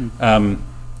sustenance. Mm-hmm.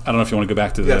 I don't know if you want to go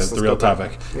back to the real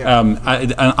topic. Yeah.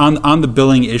 On the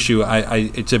billing issue,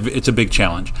 it's a big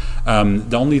challenge.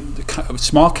 The only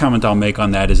small comment I'll make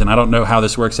on that is, and I don't know how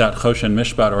this works out Choshen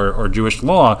Mishpat or Jewish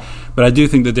law, but I do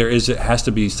think that it has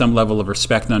to be some level of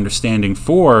respect and understanding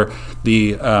for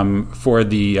the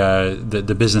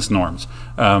business norms.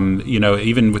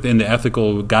 Even within the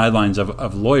ethical guidelines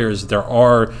of lawyers, there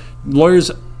are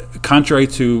lawyers, contrary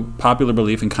to popular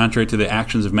belief and contrary to the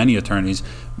actions of many attorneys.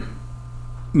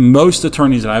 Most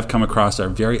attorneys that I've come across are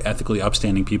very ethically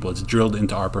upstanding people. It's drilled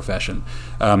into our profession.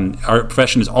 Our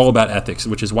profession is all about ethics,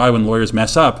 which is why when lawyers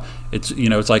mess up, it's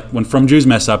like when From Jews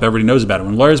mess up, everybody knows about it.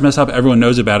 When lawyers mess up, everyone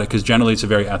knows about it because generally it's a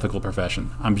very ethical profession.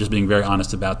 I'm just being very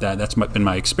honest about that. That's been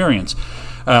my experience.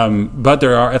 But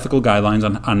there are ethical guidelines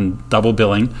on double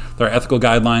billing. There are ethical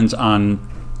guidelines on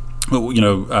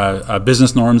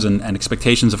business norms and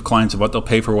expectations of clients of what they'll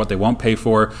pay for, what they won't pay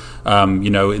for.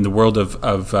 In the world of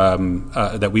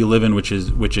that we live in, which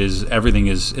is everything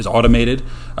is automated.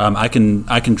 I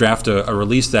can draft a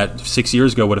release that 6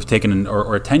 years ago would have taken,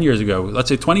 or 10 years ago, let's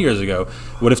say 20 years ago,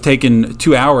 would have taken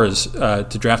 2 hours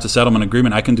to draft a settlement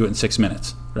agreement. I can do it in 6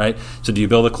 minutes. Right? So do you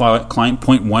bill the client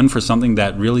 0.1 for something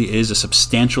that really is a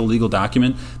substantial legal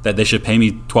document that they should pay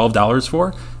me $12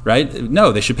 for? Right?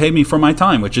 No, they should pay me for my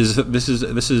time, which is this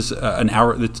is an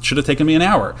hour that should have taken me an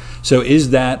hour. So is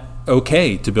that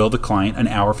okay to bill the client an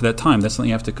hour for that time? That's something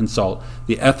you have to consult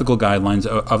the ethical guidelines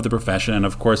of the profession, and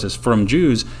of course, as From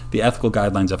Jews, the ethical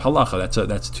guidelines of halacha.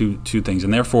 That's two things,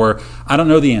 and therefore, I don't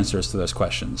know the answers to those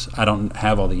questions. I don't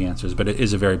have all the answers, but it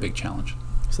is a very big challenge.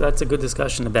 So that's a good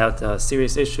discussion about a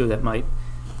serious issue that might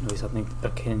be something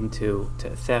akin to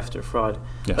theft or fraud.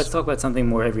 Yes. Let's talk about something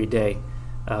more everyday.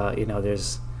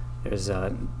 There's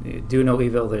do no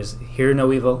evil, there's hear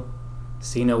no evil,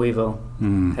 see no evil.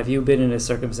 Have you been in a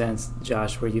circumstance,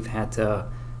 Josh, where you've had to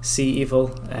see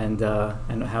evil, and how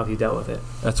have you dealt with it?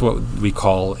 That's what we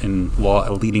call in law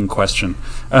a leading question.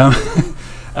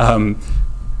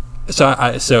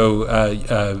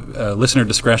 Listener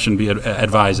discretion be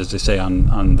advised, as they say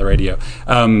on the radio.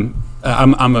 I'm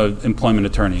an employment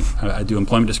attorney. I do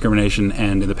employment discrimination,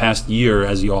 and in the past year,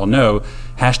 as you all know,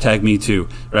 #MeToo,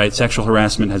 right? Sexual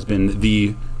harassment has been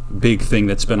the big thing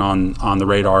that's been on the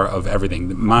radar of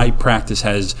everything. My practice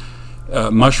has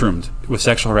mushroomed with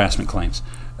sexual harassment claims.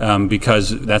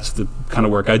 Because that's the kind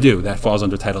of work I do. That falls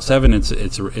under Title VII.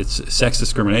 It's sex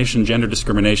discrimination, gender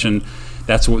discrimination.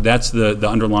 That's the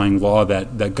underlying law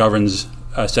that governs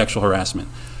sexual harassment.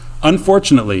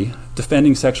 Unfortunately,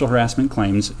 defending sexual harassment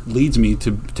claims leads me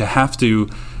to have to,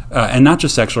 and not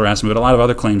just sexual harassment, but a lot of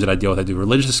other claims that I deal with. I do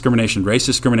religious discrimination, race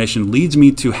discrimination, leads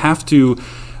me to have to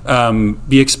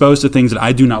be exposed to things that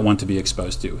I do not want to be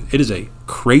exposed to. It is a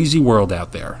crazy world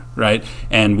out there, right?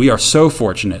 And we are so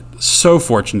fortunate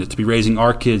to be raising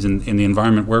our kids in the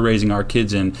environment we're raising our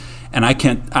kids in. And I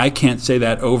can't say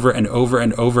that over and over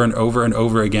and over and over and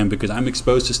over again, because I'm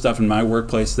exposed to stuff in my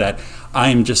workplace that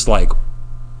I'm just like,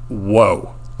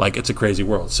 whoa. Like, it's a crazy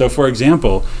world. So, for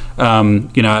example,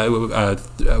 one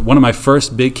of my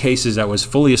first big cases that was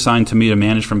fully assigned to me to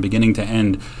manage from beginning to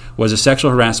end was a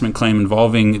sexual harassment claim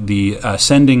involving the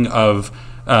sending of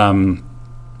I'm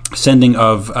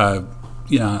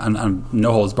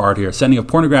no holds barred here, sending of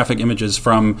pornographic images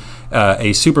from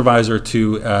a supervisor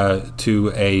to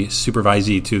a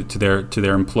supervisee to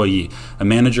their employee, a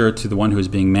manager to the one who is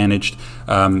being managed,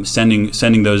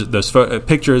 sending those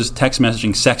pictures, text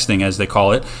messaging, sexting as they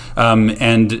call it,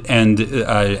 and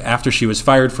after she was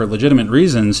fired for legitimate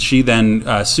reasons, she then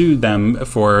sued them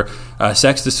for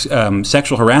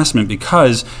sexual harassment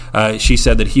because she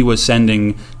said that he was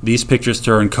sending these pictures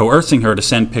to her and coercing her to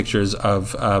send pictures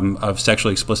of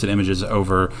sexually explicit images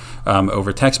over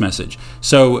text message.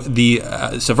 So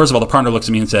so first of all, the partner looks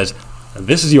at me and says,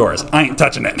 "This is yours. I ain't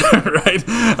touching it," right?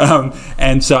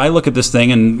 And so I look at this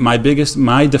thing, and the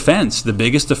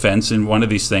biggest defense in one of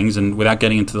these things, and without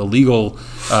getting into the legal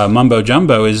mumbo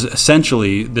jumbo, is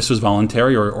essentially this was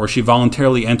voluntary, or she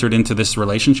voluntarily entered into this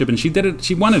relationship, and she did it.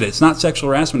 She wanted it. It's not sexual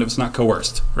harassment if it's not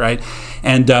coerced, right?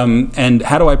 And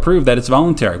how do I prove that it's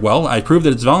voluntary? Well, I prove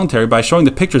that it's voluntary by showing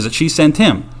the pictures that she sent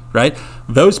him, right?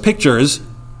 Those pictures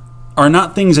are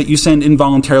not things that you send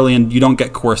involuntarily, and you don't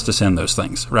get coerced to send those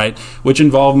things, right? Which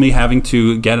involved me having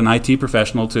to get an IT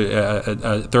professional,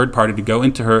 a third party, to go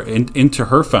into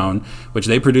her phone, which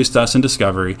they produced us in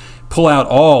Discovery, pull out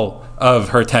all of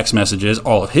her text messages,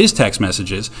 all of his text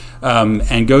messages,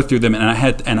 and go through them.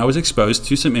 And I was exposed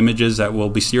to some images that will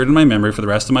be seared in my memory for the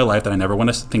rest of my life that I never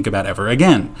want to think about ever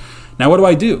again. Now,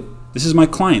 what do? This is my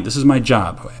client. This is my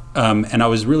job. And I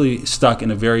was really stuck in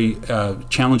a very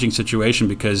challenging situation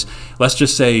because let's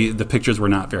just say the pictures were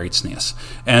not very tznius.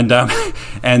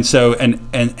 And so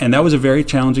that was a very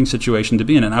challenging situation to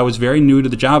be in. And I was very new to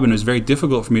the job, and it was very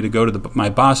difficult for me to go to my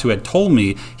boss, who had told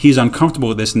me he's uncomfortable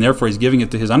with this and therefore he's giving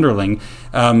it to his underling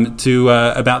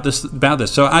about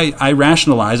this. So I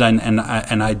rationalize, and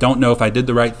I don't know if I did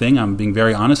the right thing. I'm being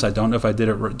very honest. I don't know if I did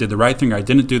the right thing or I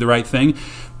didn't do the right thing.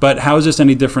 But how is this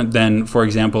any different than, for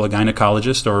example, a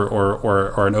gynecologist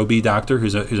or an OB doctor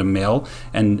who's a male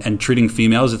and treating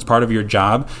females? It's part of your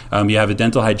job. You have a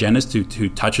dental hygienist who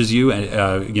touches you,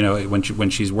 when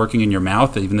she's working in your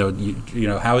mouth. Even though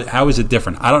how is it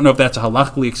different? I don't know if that's a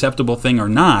halakhically acceptable thing or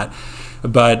not.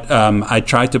 But I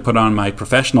tried to put on my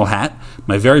professional hat,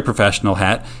 my very professional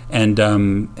hat, and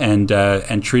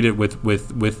treat it with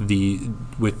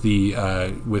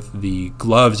the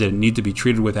gloves that it need to be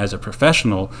treated with as a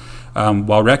professional,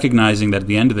 while recognizing that at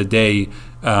the end of the day,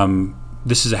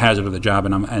 this is a hazard of the job,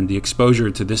 and the exposure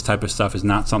to this type of stuff is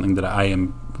not something that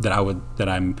I'm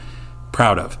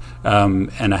proud of,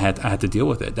 and I had to deal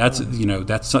with it.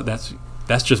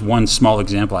 That's just one small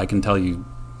example. I can tell you,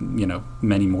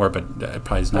 many more, but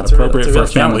probably is not appropriate for a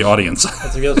family audience.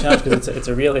 It's a real challenge because it's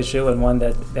a real issue, and one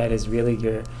that is really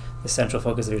the central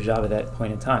focus of your job at that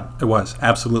point in time. It was,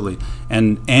 absolutely.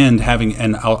 And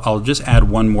I'll just add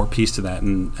one more piece to that,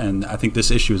 and I think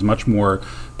this issue is much more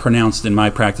pronounced in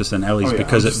my practice than Ellie's,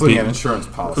 because I'm just looking at insurance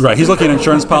policies. Right, he's looking at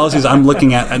insurance policies. I'm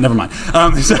looking at never mind.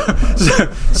 So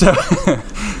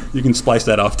you can splice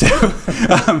that off too.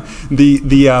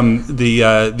 The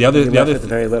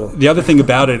other thing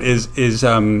about it is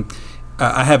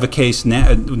I have a case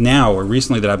now or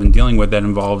recently that I've been dealing with that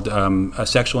involved a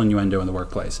sexual innuendo in the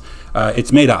workplace.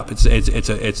 It's made up.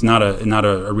 It's not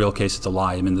a real case. It's a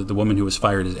lie. I mean, the woman who was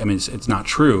fired it's not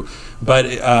true. But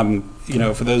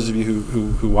for those of you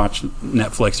who watch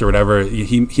Netflix or whatever,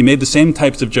 he made the same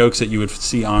types of jokes that you would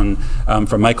see on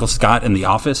from Michael Scott in The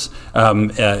Office,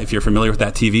 if you're familiar with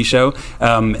that TV show,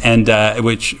 and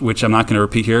which I'm not going to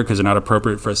repeat here because they're not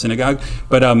appropriate for a synagogue.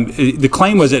 But the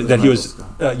claim was that he was.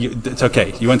 It's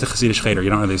okay. You went to Hasidic Cheder.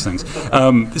 You don't know these things.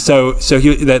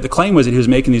 The claim was that he was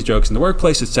making these jokes in the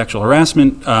workplace. It's sexual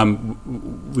harassment.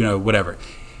 Whatever.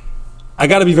 I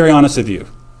got to be very honest with you.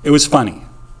 It was funny,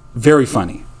 very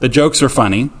funny. The jokes are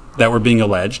funny that were being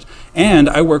alleged, and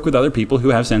I work with other people who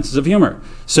have senses of humor.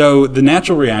 So the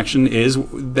natural reaction is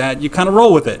that you kind of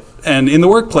roll with it. And in the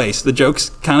workplace, the jokes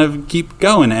kind of keep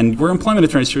going. And we're employment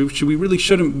attorneys. We really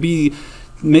shouldn't be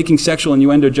making sexual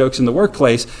innuendo jokes in the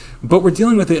workplace, but we're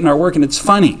dealing with it in our work, and it's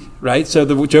funny, right? So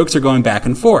the jokes are going back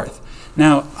and forth.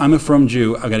 Now, I'm a frum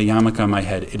Jew. I've got a yarmulke on my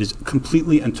head. It is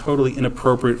completely and totally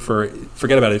inappropriate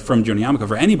forget about it, frum Jew and yarmulke,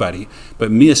 for anybody,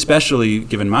 but me especially,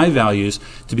 given my values,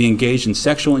 to be engaged in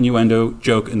sexual innuendo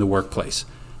joke in the workplace.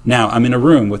 Now, I'm in a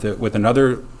room with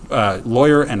another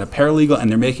lawyer and a paralegal, and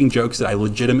they're making jokes that I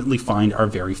legitimately find are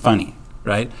very funny,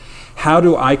 right? How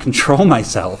do I control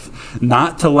myself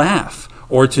not to laugh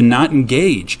or to not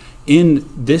engage in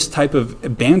this type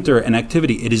of banter and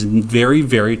activity? It is very,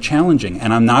 very challenging,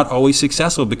 and I'm not always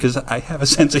successful because I have a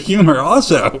sense of humor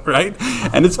also, right?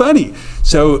 And it's funny.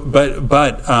 So,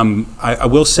 but I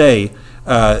will say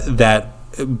that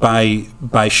by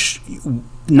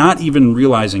not even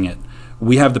realizing it,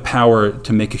 we have the power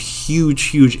to make a huge,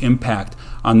 huge impact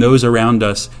on those around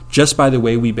us just by the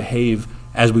way we behave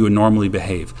as we would normally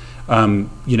behave. When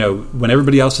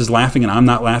everybody else is laughing and I'm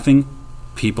not laughing,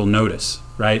 people notice,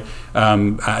 right?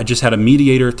 I just had a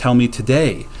mediator tell me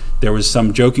today, there was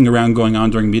some joking around going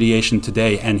on during mediation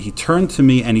today, and he turned to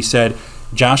me and he said,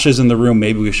 Josh is in the room,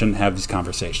 maybe we shouldn't have these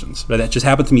conversations. But that just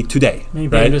happened to me today. Maybe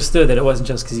right? he understood that it wasn't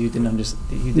just because you didn't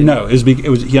understand. No, it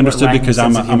was he understood because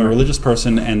I'm a humor. religious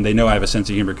person, and they know I have a sense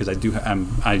of humor because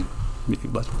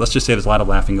let's just say there's a lot of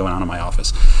laughing going on in my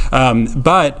office.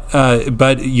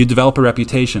 But you develop a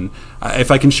reputation.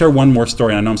 If I can share one more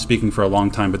story, and I know I'm speaking for a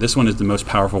long time, but this one is the most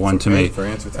powerful one to me.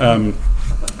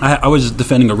 I was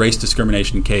defending a race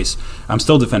discrimination case. I'm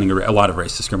still defending a lot of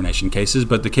race discrimination cases,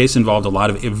 but the case involved a lot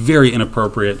of very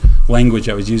inappropriate language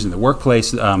that was used in the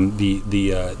workplace.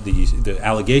 The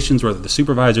allegations were that the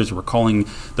supervisors were calling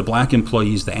the black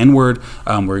employees the N-word.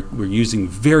 We're using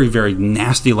very, very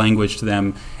nasty language to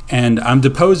them. And I'm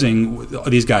deposing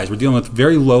these guys. We're dealing with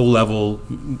very low-level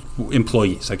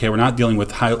employees. Okay, we're not dealing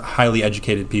with highly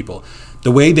educated people.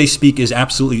 The way they speak is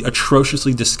absolutely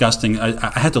atrociously disgusting.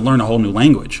 I had to learn a whole new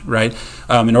language, right,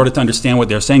 in order to understand what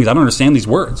they're saying, because I don't understand these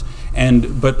words.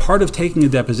 But part of taking a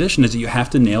deposition is that you have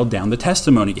to nail down the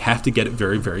testimony. You have to get it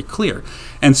very, very clear.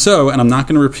 And I'm not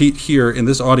going to repeat here in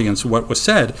this audience what was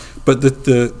said, but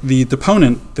the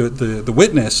deponent, the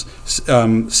witness,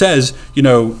 says,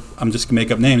 I'm just going to make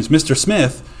up names, Mr.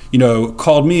 Smith,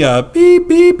 called me a beep,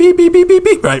 beep, beep, beep, beep, beep,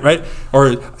 beep, right?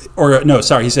 Or no,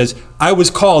 sorry, he says, I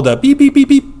was called a beep, beep, beep,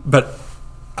 beep, but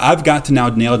I've got to now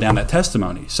nail down that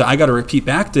testimony. So I got to repeat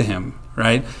back to him,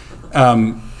 right?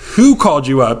 Who called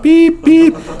you a beep,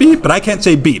 beep, beep? But I can't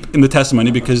say beep in the testimony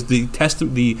because the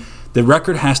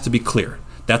record has to be clear.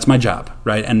 That's my job,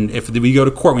 right? And if we go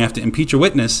to court, we have to impeach a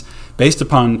witness based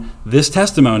upon this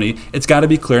testimony. It's got to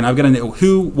be clear, and I've got to know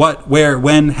who, what, where,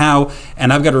 when, how,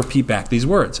 and I've got to repeat back these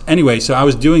words. Anyway, so I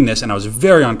was doing this, and I was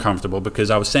very uncomfortable because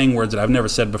I was saying words that I've never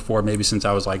said before, maybe since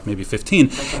I was maybe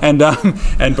 15. And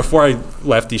before I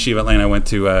left Yeshiva Atlanta, I went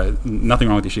to nothing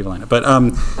wrong with Yeshiva Atlanta. But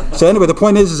so anyway, the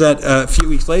point is that a few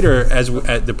weeks later, as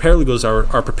the paralegals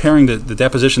are preparing the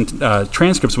deposition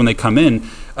transcripts when they come in,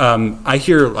 I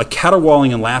hear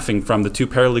caterwauling and laughing from the two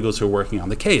paralegals who are working on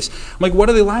the case. I'm like, what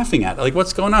are they laughing at?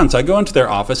 What's going on? So I go into their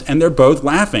office, and they're both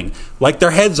laughing,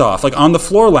 their heads off, on the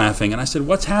floor laughing. And I said,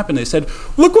 what's happened? They said,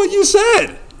 look what you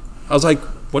said. I was like,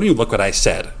 what do you look what I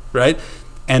said, right?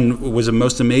 And it was the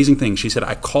most amazing thing. She said,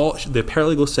 the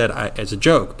paralegal said, as a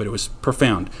joke, but it was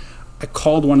profound, I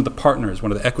called one of the partners,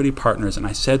 one of the equity partners, and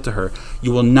I said to her,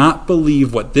 you will not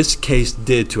believe what this case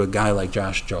did to a guy like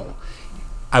Josh Joel.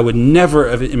 I would never,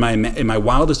 in my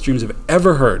wildest dreams, have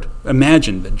ever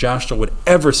imagined that Josh Joel would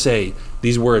ever say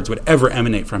these words, would ever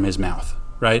emanate from his mouth,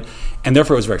 right? And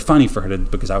therefore it was very funny for her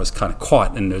because I was kind of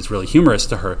caught, and it was really humorous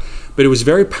to her. But it was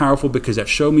very powerful because that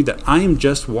showed me that I am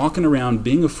just walking around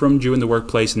being a frum Jew in the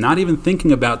workplace, not even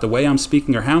thinking about the way I'm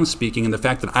speaking or how I'm speaking, and the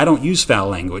fact that I don't use foul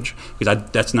language, because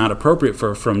that's not appropriate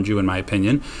for a frum Jew in my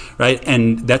opinion, right?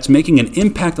 And that's making an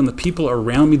impact on the people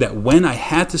around me, that when I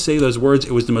had to say those words,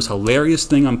 it was the most hilarious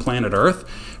thing on planet Earth,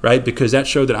 right? Because that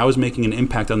showed that I was making an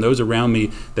impact on those around me,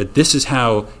 that this is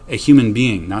how a human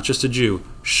being, not just a Jew,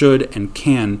 should and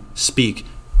can speak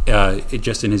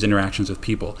just in his interactions with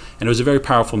people. And it was a very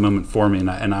powerful moment for me,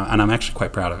 and I'm actually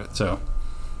quite proud of it. So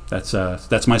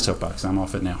that's my soapbox. I'm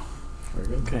off it now.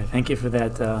 Okay, thank you for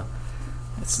that.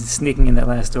 Sneaking in that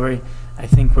last story. I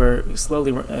think we're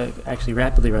slowly, actually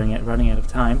rapidly running out of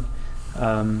time.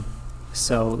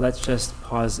 So let's just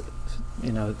pause,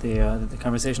 the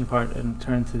conversation part and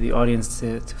turn to the audience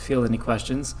to field any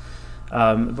questions.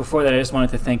 Before that, I just wanted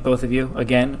to thank both of you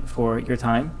again for your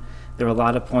time. There were a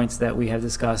lot of points that we have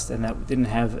discussed and that didn't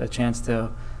have a chance to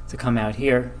come out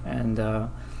here. And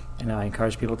I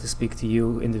encourage people to speak to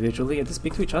you individually and to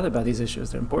speak to each other about these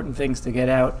issues. They're important things to get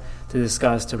out, to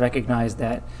discuss, to recognize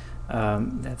that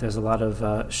there's a lot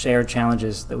of shared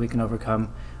challenges that we can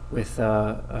overcome with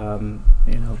coming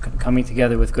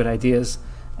together with good ideas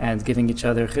and giving each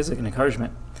other chizuk and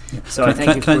encouragement. Yeah. So I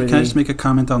thank you for Can I just make a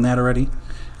comment on that already?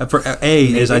 I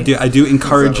do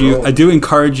encourage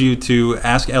you to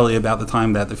ask Ellie about the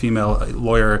time that the female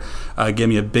lawyer gave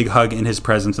me a big hug in his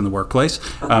presence in the workplace.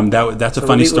 That's a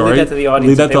funny story. Leave that to the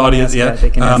audience.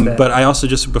 But I also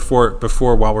just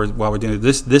before while we're doing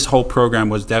this whole program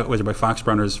was by Fox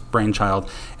Brunner's brainchild,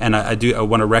 and I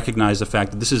want to recognize the fact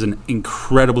that this is an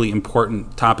incredibly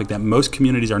important topic that most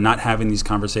communities are not having these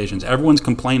conversations. Everyone's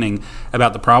complaining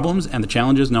about the problems and the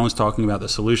challenges. No one's talking about the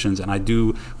solutions. And I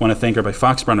do want to thank her by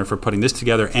Fox Brunner for putting this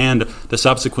together and the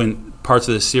subsequent parts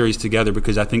of this series together,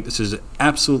 because I think this is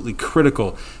absolutely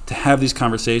critical to have these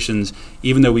conversations,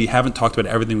 even though we haven't talked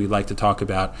about everything we'd like to talk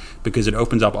about, because it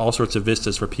opens up all sorts of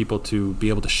vistas for people to be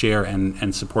able to share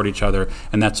and support each other,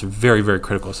 and that's very, very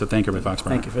critical. So thank you, Fox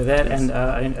Brunner. Thank you for that, and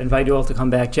I invite you all to come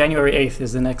back. January 8th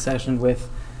is the next session with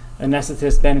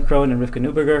anesthetist Ben Crone and Rivka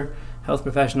Neuberger, health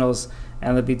professionals,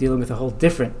 and they'll be dealing with a whole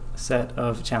different set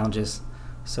of challenges.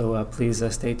 So please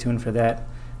stay tuned for that.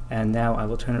 And now I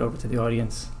will turn it over to the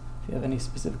audience. If you have any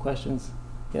specific questions.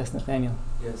 Yes, Nathaniel.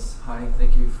 Yes, hi,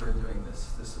 thank you for doing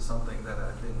this. This is something that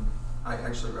Rabbi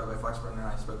Foxburn and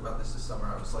I spoke about this summer.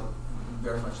 I was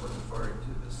very much looking forward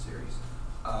to this series.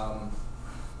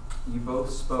 You both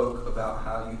spoke about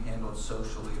how you handled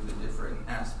socially the different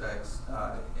aspects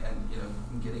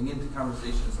and getting into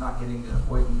conversations, not getting into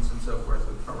avoidance and so forth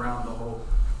around the whole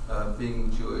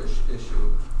being Jewish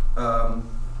issue.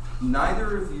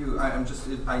 Neither of you,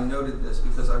 I noted this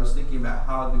because I was thinking about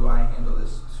how do I handle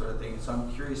this sort of thing. So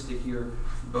I'm curious to hear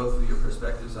both of your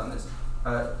perspectives on this.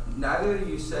 Neither of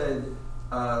you said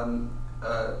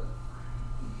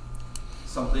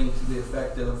something to the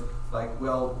effect of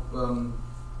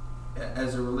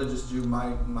as a religious Jew,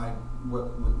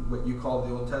 what you call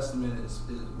the Old Testament is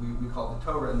we call the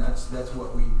Torah, and that's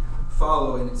what we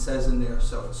follow, and it says in there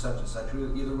such and such.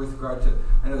 Either with regard to,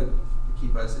 I know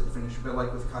keep us at the finish, but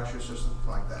with kashrus or something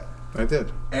like that. I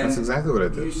did. And that's exactly what I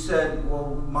did. You said,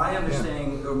 well, my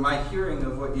understanding or my hearing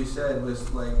of what you said was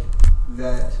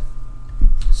that.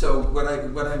 So what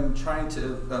I'm trying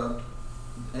to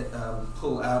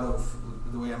pull out of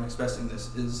the way I'm expressing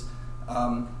this is.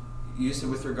 You said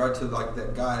with regard to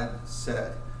that God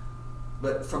said,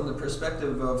 but from the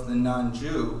perspective of the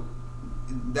non-Jew,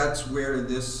 that's where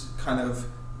this kind of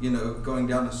going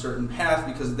down a certain path,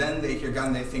 because then they hear God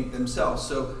and they think themselves.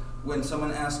 So when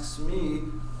someone asks me,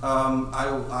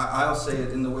 I'll say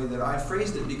it in the way that I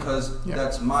phrased it because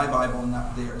that's my Bible,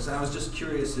 not theirs. And I was just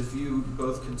curious if you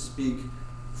both could speak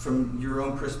from your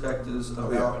own perspectives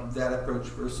about that approach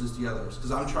versus the others,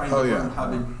 because I'm trying to learn how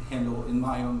to handle in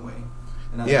my own way.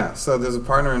 So there's a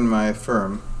partner in my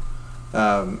firm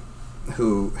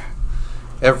who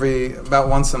about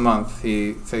once a month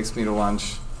he takes me to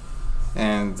lunch,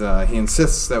 and he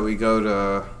insists that we go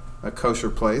to a kosher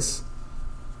place,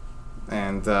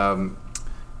 and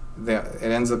it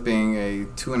ends up being a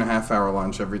 2.5-hour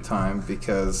lunch every time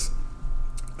because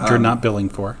you're not billing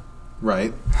for.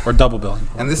 Right. Or double billing.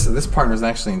 And this partner is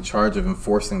actually in charge of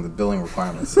enforcing the billing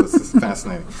requirements, so it's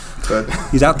fascinating. But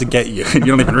he's out to get you, and you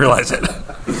don't even realize it.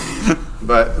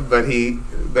 but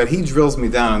he drills me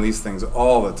down on these things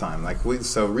all the time.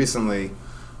 So recently,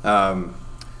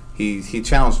 he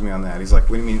challenged me on that. He's like,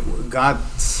 "What do you mean? God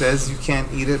says you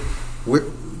can't eat it?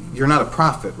 You're not a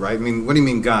prophet, right? I mean, what do you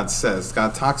mean God says?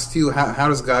 God talks to you? How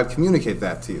does God communicate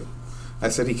that to you?" I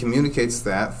said, "He communicates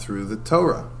that through the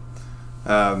Torah."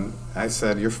 I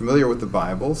said, "You're familiar with the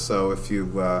Bible, so if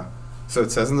you, so it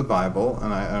says in the Bible,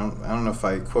 and I don't know if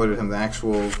I quoted him the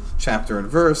actual chapter and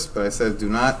verse, but I said, do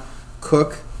not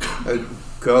cook a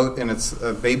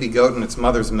baby goat in its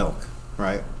mother's milk,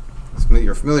 right?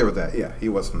 You're familiar with that?" Yeah, he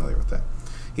was familiar with that.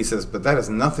 He says, "But that has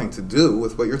nothing to do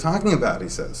with what you're talking about." He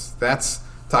says, "That's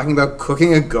talking about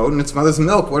cooking a goat in its mother's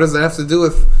milk. What does that have to do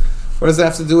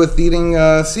with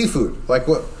eating seafood?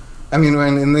 What?" I mean,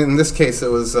 in this case, it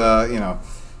was,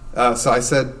 so I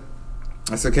said,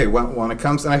 okay, when it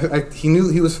comes, and he knew,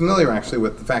 he was familiar actually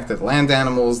with the fact that land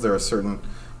animals, there are certain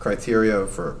criteria.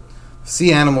 For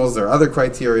sea animals, there are other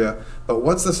criteria. But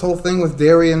what's this whole thing with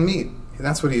dairy and meat?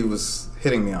 That's what he was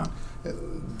hitting me on.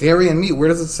 Dairy and meat, where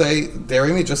does it say dairy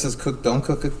and meat? Just says don't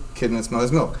cook a kid in its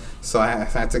mother's milk. So I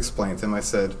had to explain to him, I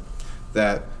said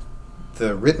that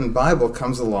the written Bible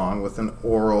comes along with an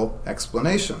oral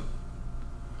explanation.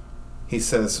 He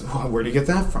says, "Well, where do you get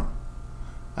that from?"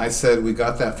 I said, "We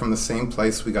got that from the same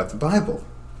place we got the Bible,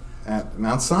 at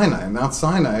Mount Sinai." And Mount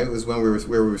Sinai was where we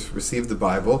received the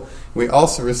Bible. We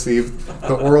also received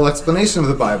the oral explanation of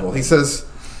the Bible. He says,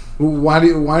 why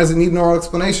does it need an oral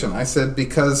explanation? I said,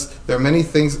 because there are many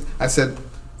things. I said,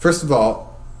 first of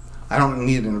all, I don't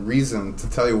need a reason to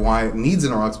tell you why it needs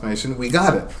an oral explanation. We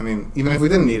got it. I mean, even if we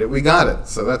didn't need it, we got it.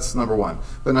 So that's number one.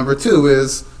 But number two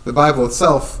is the Bible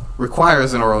itself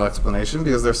requires an oral explanation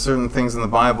because there are certain things in the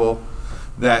Bible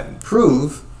that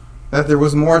prove that there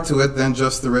was more to it than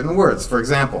just the written words. For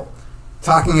example,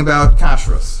 talking about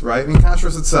kashrus, right? In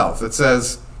kashrus itself, it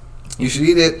says, you should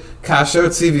eat it kasher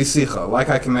tzivi sicha, like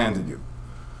I commanded you.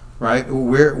 Right?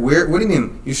 Where? What do you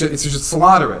mean? You should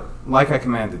slaughter it like I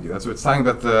commanded you. That's what it's talking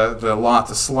about, the law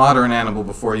to slaughter an animal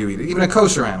before you eat it. Even a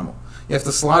kosher animal. You have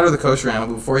to slaughter the kosher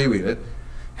animal before you eat it.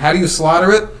 How do you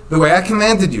slaughter it? The way I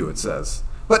commanded you, it says.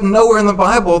 But nowhere in the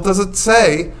Bible does it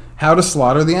say how to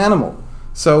slaughter the animal.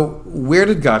 So where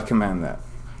did God command that?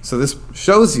 So this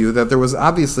shows you that there was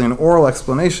obviously an oral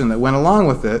explanation that went along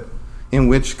with it in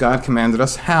which God commanded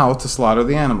us how to slaughter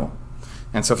the animal.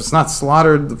 And so if it's not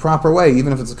slaughtered the proper way,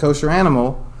 even if it's a kosher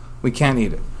animal, we can't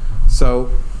eat it. So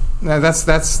that's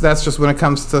just when it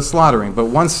comes to slaughtering. But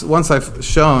once I've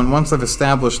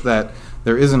established that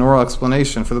there is an oral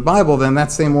explanation for the Bible, then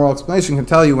that same oral explanation can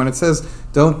tell you when it says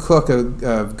don't cook a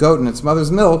goat in its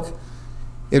mother's milk,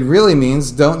 it really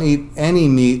means don't eat any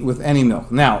meat with any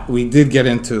milk. Now, we did get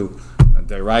into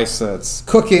deraisa, it's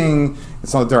cooking.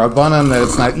 It's not derabanan that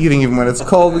it's not eating even when it's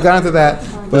cold. We got into that.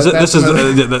 But this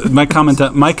is my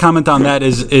comment. My comment on that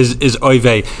is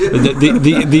oivei.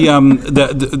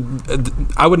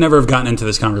 I would never have gotten into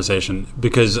this conversation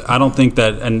because I don't think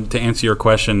that. And to answer your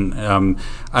question,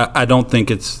 I don't think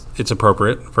it's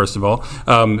appropriate. First of all,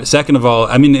 second of all,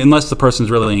 I mean, unless the person's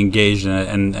really engaged in it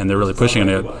and they're really pushing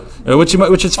it,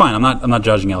 which is fine. I'm not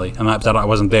judging Ellie. I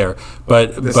wasn't there,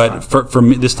 but for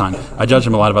me this time, I judge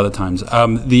him a lot of other times.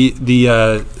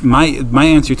 My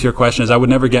answer to your question is I would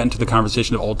never get into the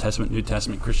conversation of Old Testament, New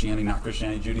Testament, Christianity, not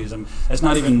Christianity, Judaism. That's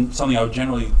not even something I would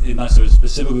generally, unless it was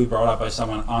specifically brought up by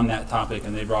someone on that topic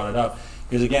and they brought it up.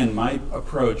 Because again, my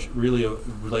approach really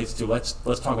relates to let's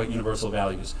talk about universal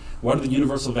values. What are the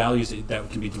universal values that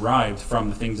can be derived from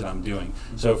the things that I'm doing?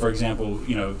 So, for example,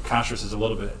 kashrus is a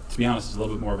little bit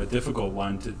more of a difficult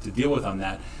one to deal with on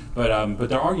that. But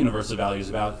there are universal values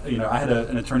about. I had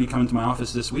an attorney come into my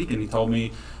office this week, and he told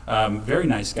me, very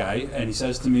nice guy, and he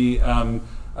says to me,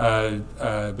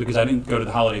 because I didn't go to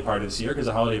the holiday party this year, because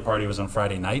the holiday party was on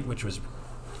Friday night, which was.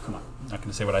 I'm not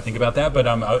going to say what I think about that, but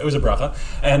it was a bracha,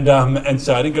 and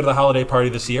so I didn't go to the holiday party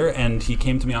this year. And he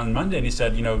came to me on Monday and he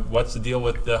said, what's the deal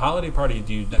with the holiday party?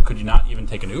 Could you not even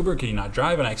take an Uber? Could you not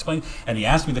drive? And I explained, and he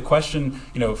asked me the question,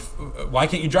 why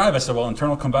can't you drive? I said, well,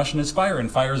 internal combustion is fire, and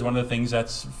fire is one of the things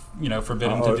that's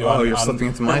forbidden to do. You're slipping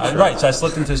into my track, right? So I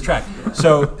slipped into his track.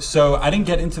 So I didn't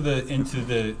get into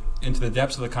the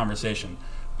depths of the conversation,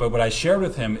 but what I shared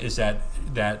with him is that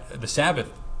the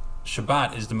Sabbath.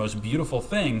 Shabbat is the most beautiful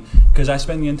thing because I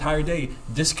spend the entire day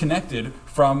disconnected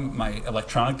from my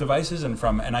electronic devices and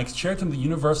I shared with him the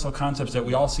universal concepts that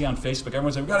we all see on Facebook.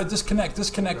 Everyone's like, we got to disconnect.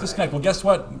 Well, guess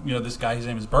what? This guy, his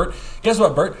name is Bert. Guess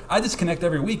what, Bert? I disconnect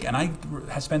every week and I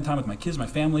spend time with my kids, my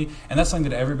family, and that's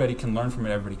something that everybody can learn from it,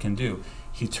 everybody can do.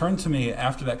 He turned to me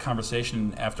after that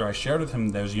conversation, after I shared with him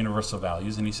those universal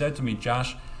values, and he said to me,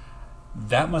 Josh,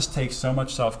 that must take so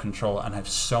much self-control, and I have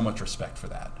so much respect for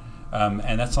that.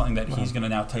 And that's something that he's going to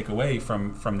now take away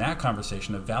from that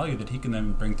conversation of value that he can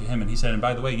then bring to him. And he said, and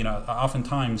by the way,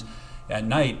 oftentimes at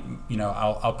night,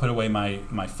 I'll put away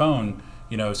my phone,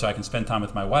 so I can spend time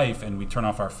with my wife, and we turn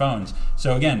off our phones.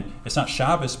 So again, it's not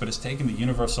Shabbos, but it's taking the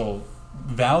universal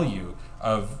value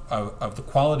of the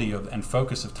quality and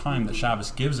focus of time that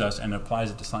Shabbos gives us and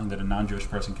applies it to something that a non-Jewish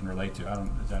person can relate to.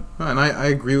 And I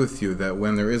agree with you that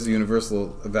when there is a universal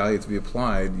value to be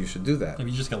applied, you should do that.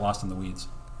 Maybe you just get lost in the weeds.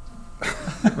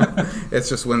 It's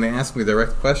just when they ask me a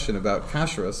direct question about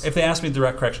kashrus. If they ask me a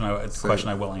direct question, I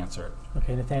will answer it.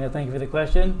 Okay, Nathaniel, thank you for the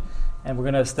question. And we're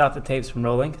going to stop the tapes from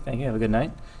rolling. Thank you. Have a good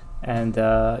night. And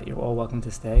you're all welcome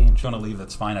to stay. And if you want to leave,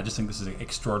 that's fine. I just think this is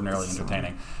extraordinarily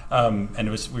entertaining. And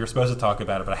we were supposed to talk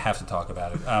about it, but I have to talk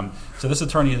about it. So this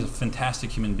attorney is a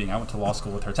fantastic human being. I went to law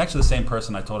school with her. It's actually the same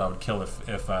person I told I would kill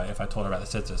if I told her about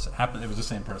the tzitzis. It was the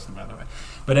same person, by the way.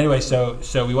 But anyway, so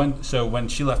we went. So when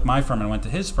she left my firm and went to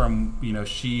his firm,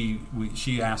 she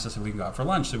asked us if we could go out for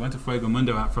lunch. So we went to Fuego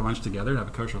Mundo out for lunch together to have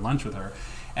a kosher lunch with her,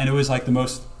 and it was like the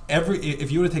most.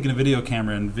 If you would have taken a video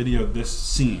camera and videoed this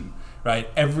scene. Right,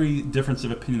 every difference of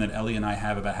opinion that Ellie and I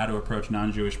have about how to approach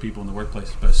non-Jewish people in the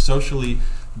workplace, both socially,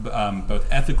 both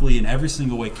ethically, in every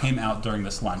single way, came out during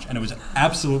this lunch, and it was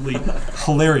absolutely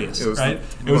hilarious. It was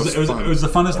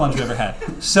the funnest lunch we ever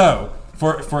had. So,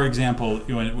 for example,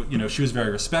 she was very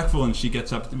respectful, and she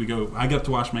gets up. I get up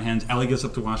to wash my hands. Ellie gets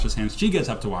up to wash his hands. She gets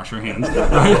up to wash her hands,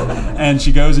 right? And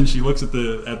she goes and she looks at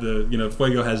the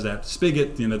Fuego has that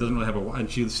spigot, doesn't really have and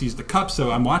she sees the cup.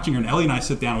 So I'm watching her, and Ellie and I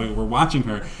sit down. We're watching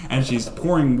her, and she's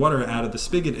pouring water out of the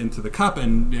spigot into the cup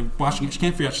and washing it. She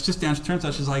can't figure out. She sits down. She turns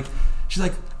out. She's like,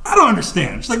 I don't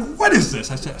understand. She's like, what is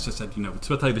this? I said,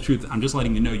 to tell you the truth, I'm just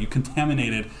letting you know you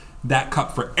contaminated that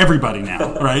cup for everybody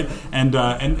now, right? And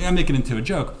I make it into a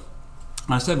joke.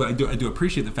 And I said, well, I do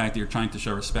appreciate the fact that you're trying to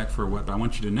show respect for what, but I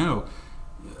want you to know,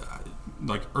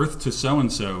 like earth to so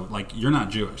and so, like you're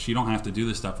not Jewish. You don't have to do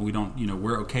this stuff. We don't,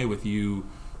 we're okay with you,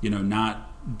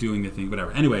 not doing the thing,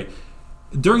 whatever. Anyway,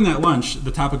 during that lunch,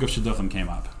 the topic of shidduchim came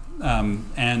up.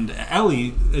 And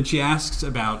Ellie, and she asks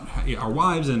about our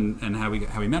wives and how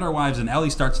we met our wives, and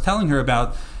Ellie starts telling her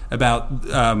about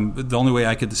the only way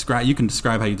I could describe. You can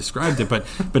describe how you described it, but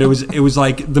it was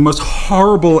like the most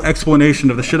horrible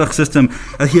explanation of the shidduch system.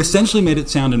 He essentially made it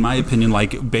sound, in my opinion,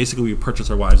 like basically we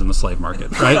purchase our wives in the slave market,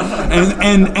 right?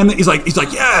 And he's like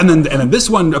yeah, and then this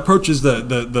one approaches the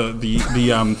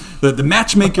the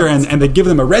matchmaker, and they give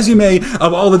them a resume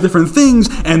of all the different things,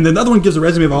 and then the other one gives a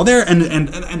resume of all there, and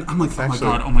I'm like,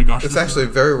 oh my gosh. It's actually a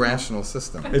very rational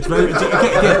system. It's very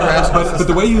rational. But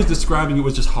the way he was describing it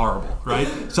was just horrible, right?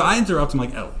 So I interrupt him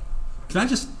like, Ellie, can I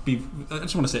just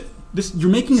want to say, this, you're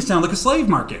making it sound like a slave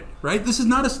market, right? This is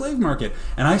not a slave market.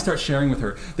 And I start sharing with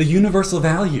her the universal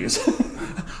values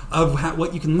of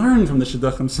what you can learn from the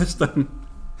Shidduchim system.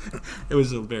 It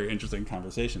was a very interesting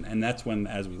conversation. And that's when,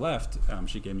 as we left,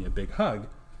 she gave me a big hug.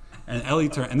 And Ellie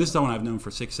turned, and this is someone I've known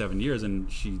for 6-7 years,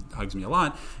 and she hugs me a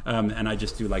lot. And I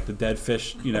just do like the dead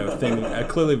fish, thing,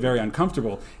 clearly very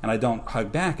uncomfortable, and I don't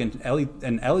hug back. And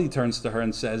Ellie turns to her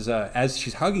and says, as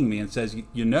she's hugging me, and says,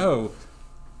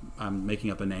 I'm making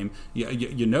up a name.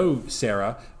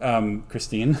 Sarah,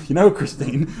 Christine.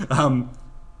 Christine.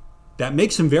 That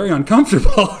makes him very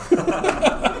uncomfortable.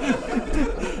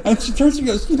 And she turns to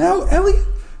me and goes, Elliot.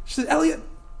 She said, Elliot,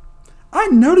 I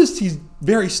noticed he's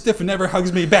very stiff and never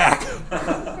hugs me back.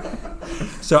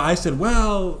 So I said,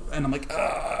 well, and I'm like,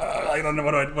 I don't know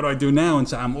what do I do now? And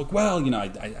so I'm like, well,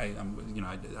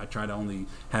 I try to only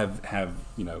have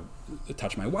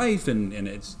touch my wife, and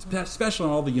it's special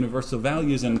and all the universal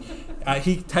values. And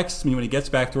he texts me when he gets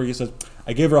back to her. He says,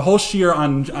 I gave her a whole shiur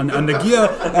on Nagia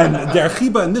and Der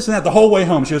Chiba and this and that the whole way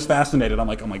home. She was fascinated. I'm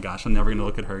like, oh my gosh, I'm never going to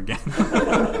look at her again.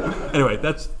 Anyway,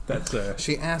 that's.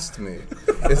 She asked me,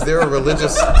 is there a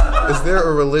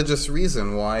religious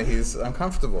reason why he's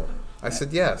uncomfortable? I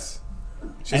said yes.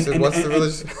 She said, what's the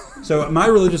religious? So my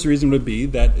religious reason would be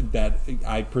that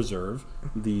I preserve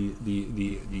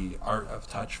the art of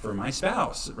touch for my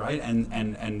spouse, right?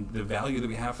 And the value that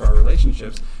we have for our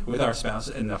relationships with our spouse,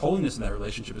 and the holiness of that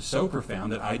relationship is so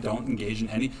profound that I don't engage in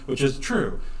any, which is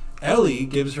true. Ellie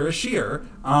gives her a shiur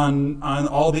on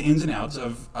all the ins and outs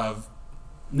of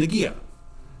Nagia.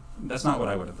 That's not what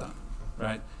I would have done.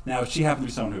 Right? Now, she happened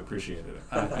to be someone who appreciated it.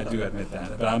 I do admit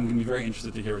that. But I'm going to be very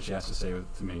interested to hear what she has to say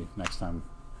to me next time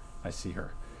I see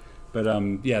her. But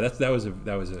that was a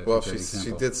well, great she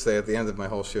example. did say at the end of my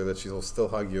whole shiur that she will still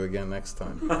hug you again next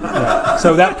time. Yeah.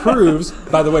 So that proves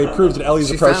that Ellie's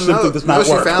approach simply does not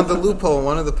work. She found the loophole in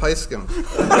one of the paiskim.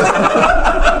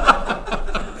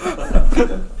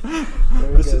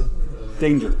 This is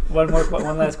danger.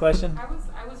 One last question. I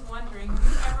was wondering, have you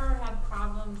ever had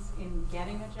problems in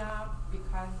getting a job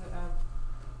because of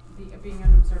being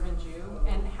an observant Jew,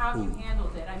 and how have you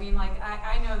handled it? I mean,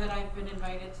 I know that I've been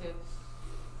invited to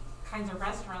kinds of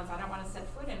restaurants I don't want to set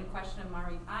foot in question of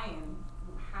Mari Ayin.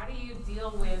 How do you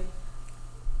deal with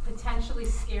potentially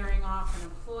scaring off an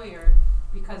employer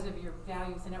because of your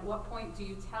values, and at what point do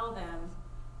you tell them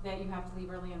that you have to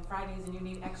leave early on Fridays and you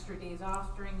need extra days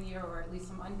off during the year, or at least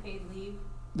some unpaid leave?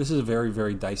 This is a very,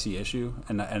 very dicey issue,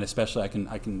 and especially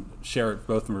I can share it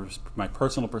both from my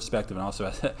personal perspective and also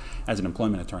as an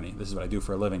employment attorney. This is what I do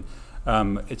for a living.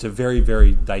 It's a very,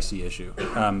 very dicey issue.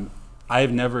 I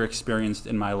have never experienced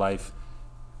in my life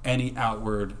any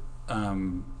outward,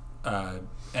 for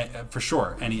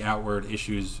sure, any outward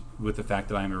issues with the fact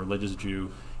that I am a religious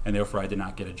Jew and therefore I did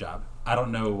not get a job. I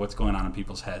don't know what's going on in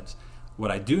people's heads. What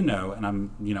I do know, and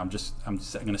I'm going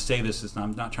to say this,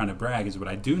 I'm not trying to brag, is what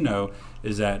I do know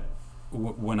is that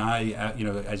when I,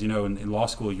 as you know, in law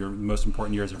school, your most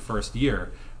important year is your first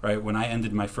year, right? When I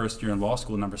ended my first year in law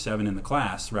school, number 7 in the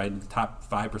class, right, the top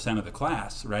 5% of the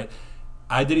class, right,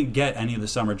 I didn't get any of the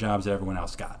summer jobs that everyone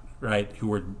else got, right, who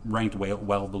were ranked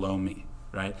well below me,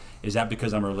 right? Is that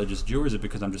because I'm a religious Jew, or is it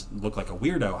because I'm just look like a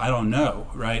weirdo? I don't know,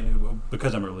 right?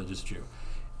 Because I'm a religious Jew.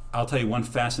 I'll tell you one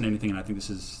fascinating thing, and I think this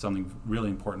is something really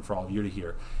important for all of you to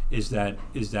hear, is that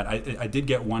I did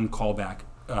get one call back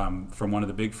from one of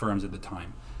the big firms at the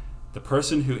time. The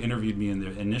person who interviewed me in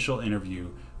the initial interview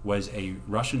was a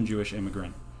Russian Jewish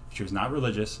immigrant. She was not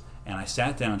religious, and I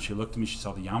sat down, she looked at me, she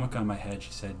saw the yarmulke on my head,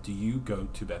 she said, "Do you go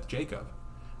to Beth Jacob?"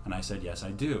 And I said, "Yes,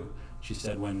 I do." She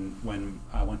said, when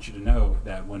I want you to know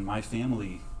that when my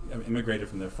family immigrated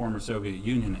from the former Soviet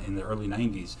Union in the early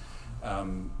 90s,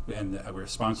 and we were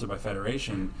sponsored by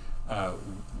Federation, our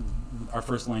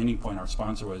first landing point, our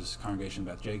sponsor was Congregation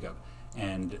Beth Jacob.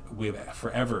 And we've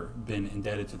forever been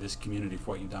indebted to this community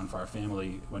for what you've done for our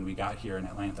family when we got here in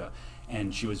Atlanta.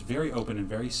 And she was very open and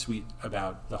very sweet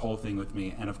about the whole thing with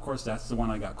me. And of course, that's the one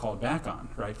I got called back on,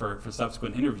 right, for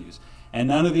subsequent interviews. And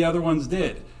none of the other ones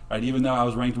did, right, even though I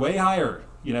was ranked way higher,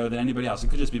 than anybody else. It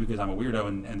could just be because I'm a weirdo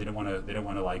and they didn't want to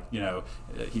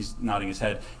he's nodding his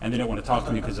head, and they didn't want to talk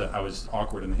to me because I was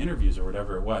awkward in the interviews or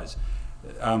whatever it was.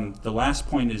 The last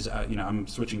point is, I'm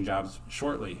switching jobs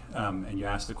shortly, and you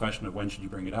asked the question of when should you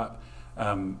bring it up.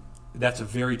 That's a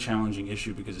very challenging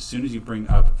issue because as soon as you bring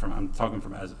up, I'm talking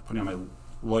from as putting on my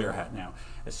lawyer hat now.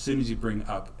 As soon as you bring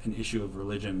up an issue of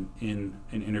religion in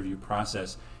an interview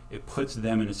process, it puts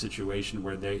them in a situation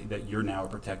where that you're now a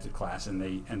protected class, and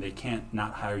they can't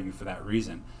not hire you for that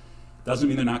reason. Doesn't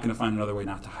mean they're not going to find another way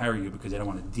not to hire you because they don't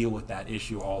want to deal with that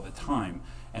issue all the time,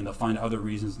 and they'll find other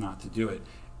reasons not to do it.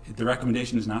 The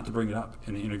recommendation is not to bring it up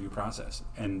in the interview process,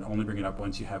 and only bring it up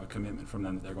once you have a commitment from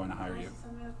them that they're going to hire you.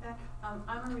 Something like that.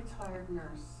 I'm a retired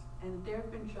nurse, and there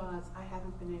have been jobs I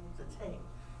haven't been able to take.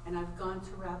 And I've gone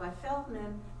to Rabbi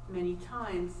Feldman many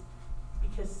times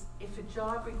because if a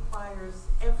job requires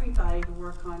everybody to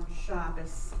work on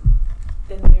Shabbos,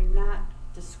 then they're not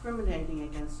discriminating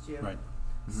against you. Right.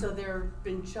 So there have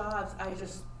been jobs I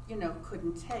just,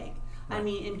 couldn't take. Right. I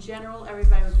mean, in general,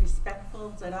 everybody was respectful,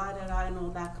 da-da-da-da, and all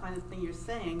that kind of thing you're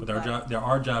saying. But there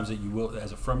are jobs that you will,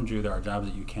 as a frum Jew, there are jobs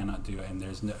that you cannot do. And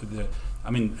there's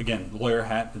again, lawyer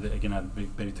hat, again, I'd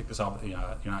maybe take this off, you're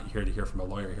not here to hear from a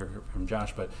lawyer, you're here from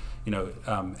Josh, but,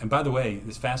 and by the way,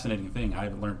 this fascinating thing, I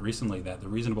learned recently that the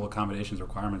reasonable accommodations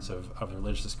requirements of the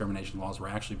religious discrimination laws were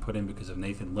actually put in because of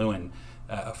Nathan Lewin,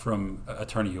 from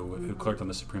attorney who clerked on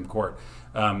the Supreme Court.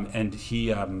 And he,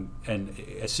 and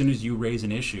as soon as you raise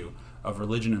an issue of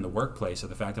religion in the workplace, of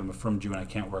the fact that I'm a frum Jew and I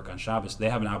can't work on Shabbos, they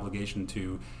have an obligation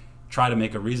to try to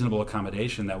make a reasonable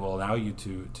accommodation that will allow you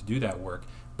to do that work.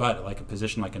 But like a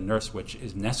position like a nurse, which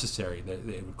is necessary, that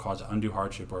it would cause undue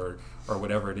hardship or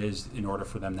whatever it is, in order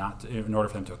for them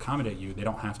to accommodate you, they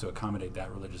don't have to accommodate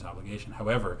that religious obligation.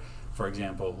 However, for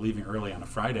example, leaving early on a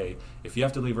Friday, if you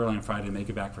have to leave early on Friday to make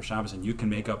it back for Shabbos, and you can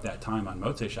make up that time on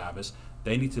Motzei Shabbos,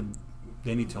 they need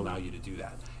to allow you to do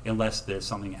that, unless there's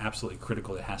something absolutely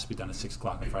critical that has to be done at 6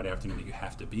 o'clock on Friday afternoon that you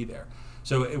have to be there.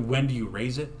 So when do you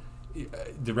raise it?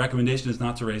 The recommendation is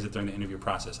not to raise it during the interview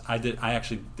process. I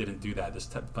actually didn't do that this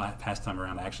past time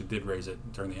around. I actually did raise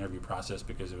it during the interview process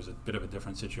because it was a bit of a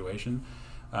different situation,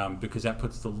 because that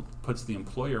puts the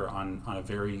employer on a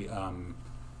very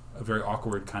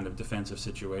awkward kind of defensive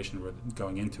situation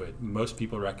going into it. Most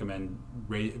people recommend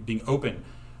being open.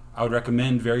 I would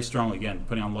recommend very strongly, again,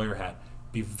 putting on lawyer hat,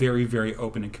 be very, very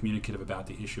open and communicative about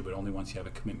the issue, but only once you have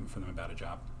a commitment from them about a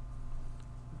job.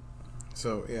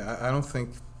 So, yeah, I don't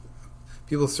think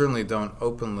people certainly don't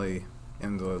openly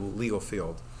in the legal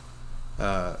field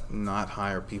not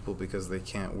hire people because they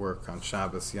can't work on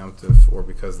Shabbos, Yom Tov, or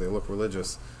because they look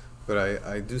religious. But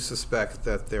I do suspect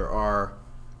that there are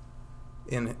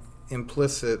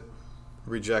implicit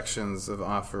rejections of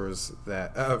offers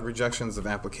rejections of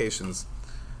applications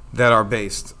that are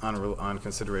based on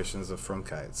considerations of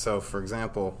frumkeit. So, for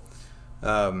example,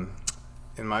 in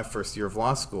my first year of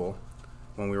law school,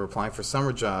 when we were applying for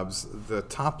summer jobs, the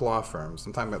top law firms,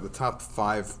 I'm talking about the top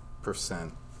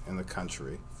 5% in the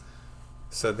country,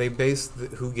 so they based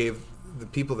the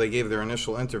people they gave their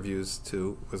initial interviews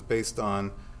to was based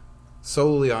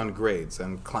solely on grades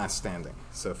and class standing.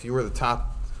 So if you were the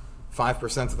top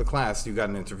 5% of the class, you got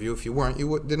an interview. If you weren't,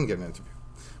 you didn't get an interview.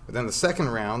 But then the second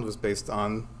round was based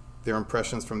on their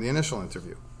impressions from the initial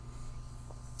interview.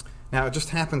 Now, it just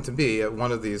happened to be at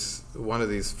one of these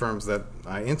firms that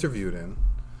I interviewed in,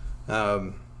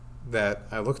 that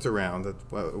I looked around at.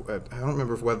 I don't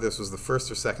remember whether this was the first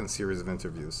or second series of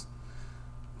interviews,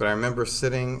 but I remember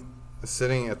sitting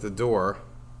at the door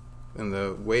in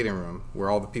the waiting room where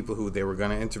all the people who they were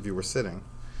going to interview were sitting,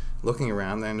 looking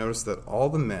around, and I noticed that all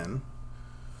the men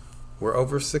were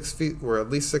over 6 feet, were at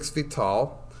least 6 feet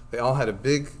tall. They all had a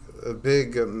big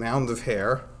mound of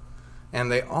hair. And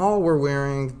they all were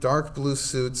wearing dark blue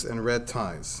suits and red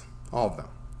ties, all of them.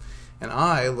 And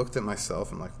I looked at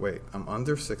myself and like, wait, I'm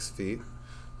under 6 feet,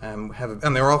 and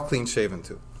they were all clean shaven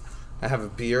too. I have a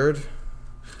beard.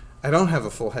 I don't have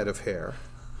a full head of hair.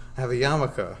 I have a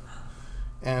yarmulke,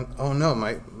 and oh no,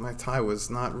 my tie was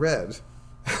not red.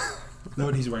 No,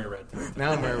 he's wearing a red tie.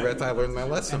 Now I'm wearing a red tie. I learned my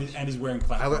lesson. And he's wearing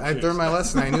platform I learned my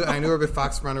lesson. I knew Rabbi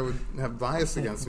Foxbrunner would have bias against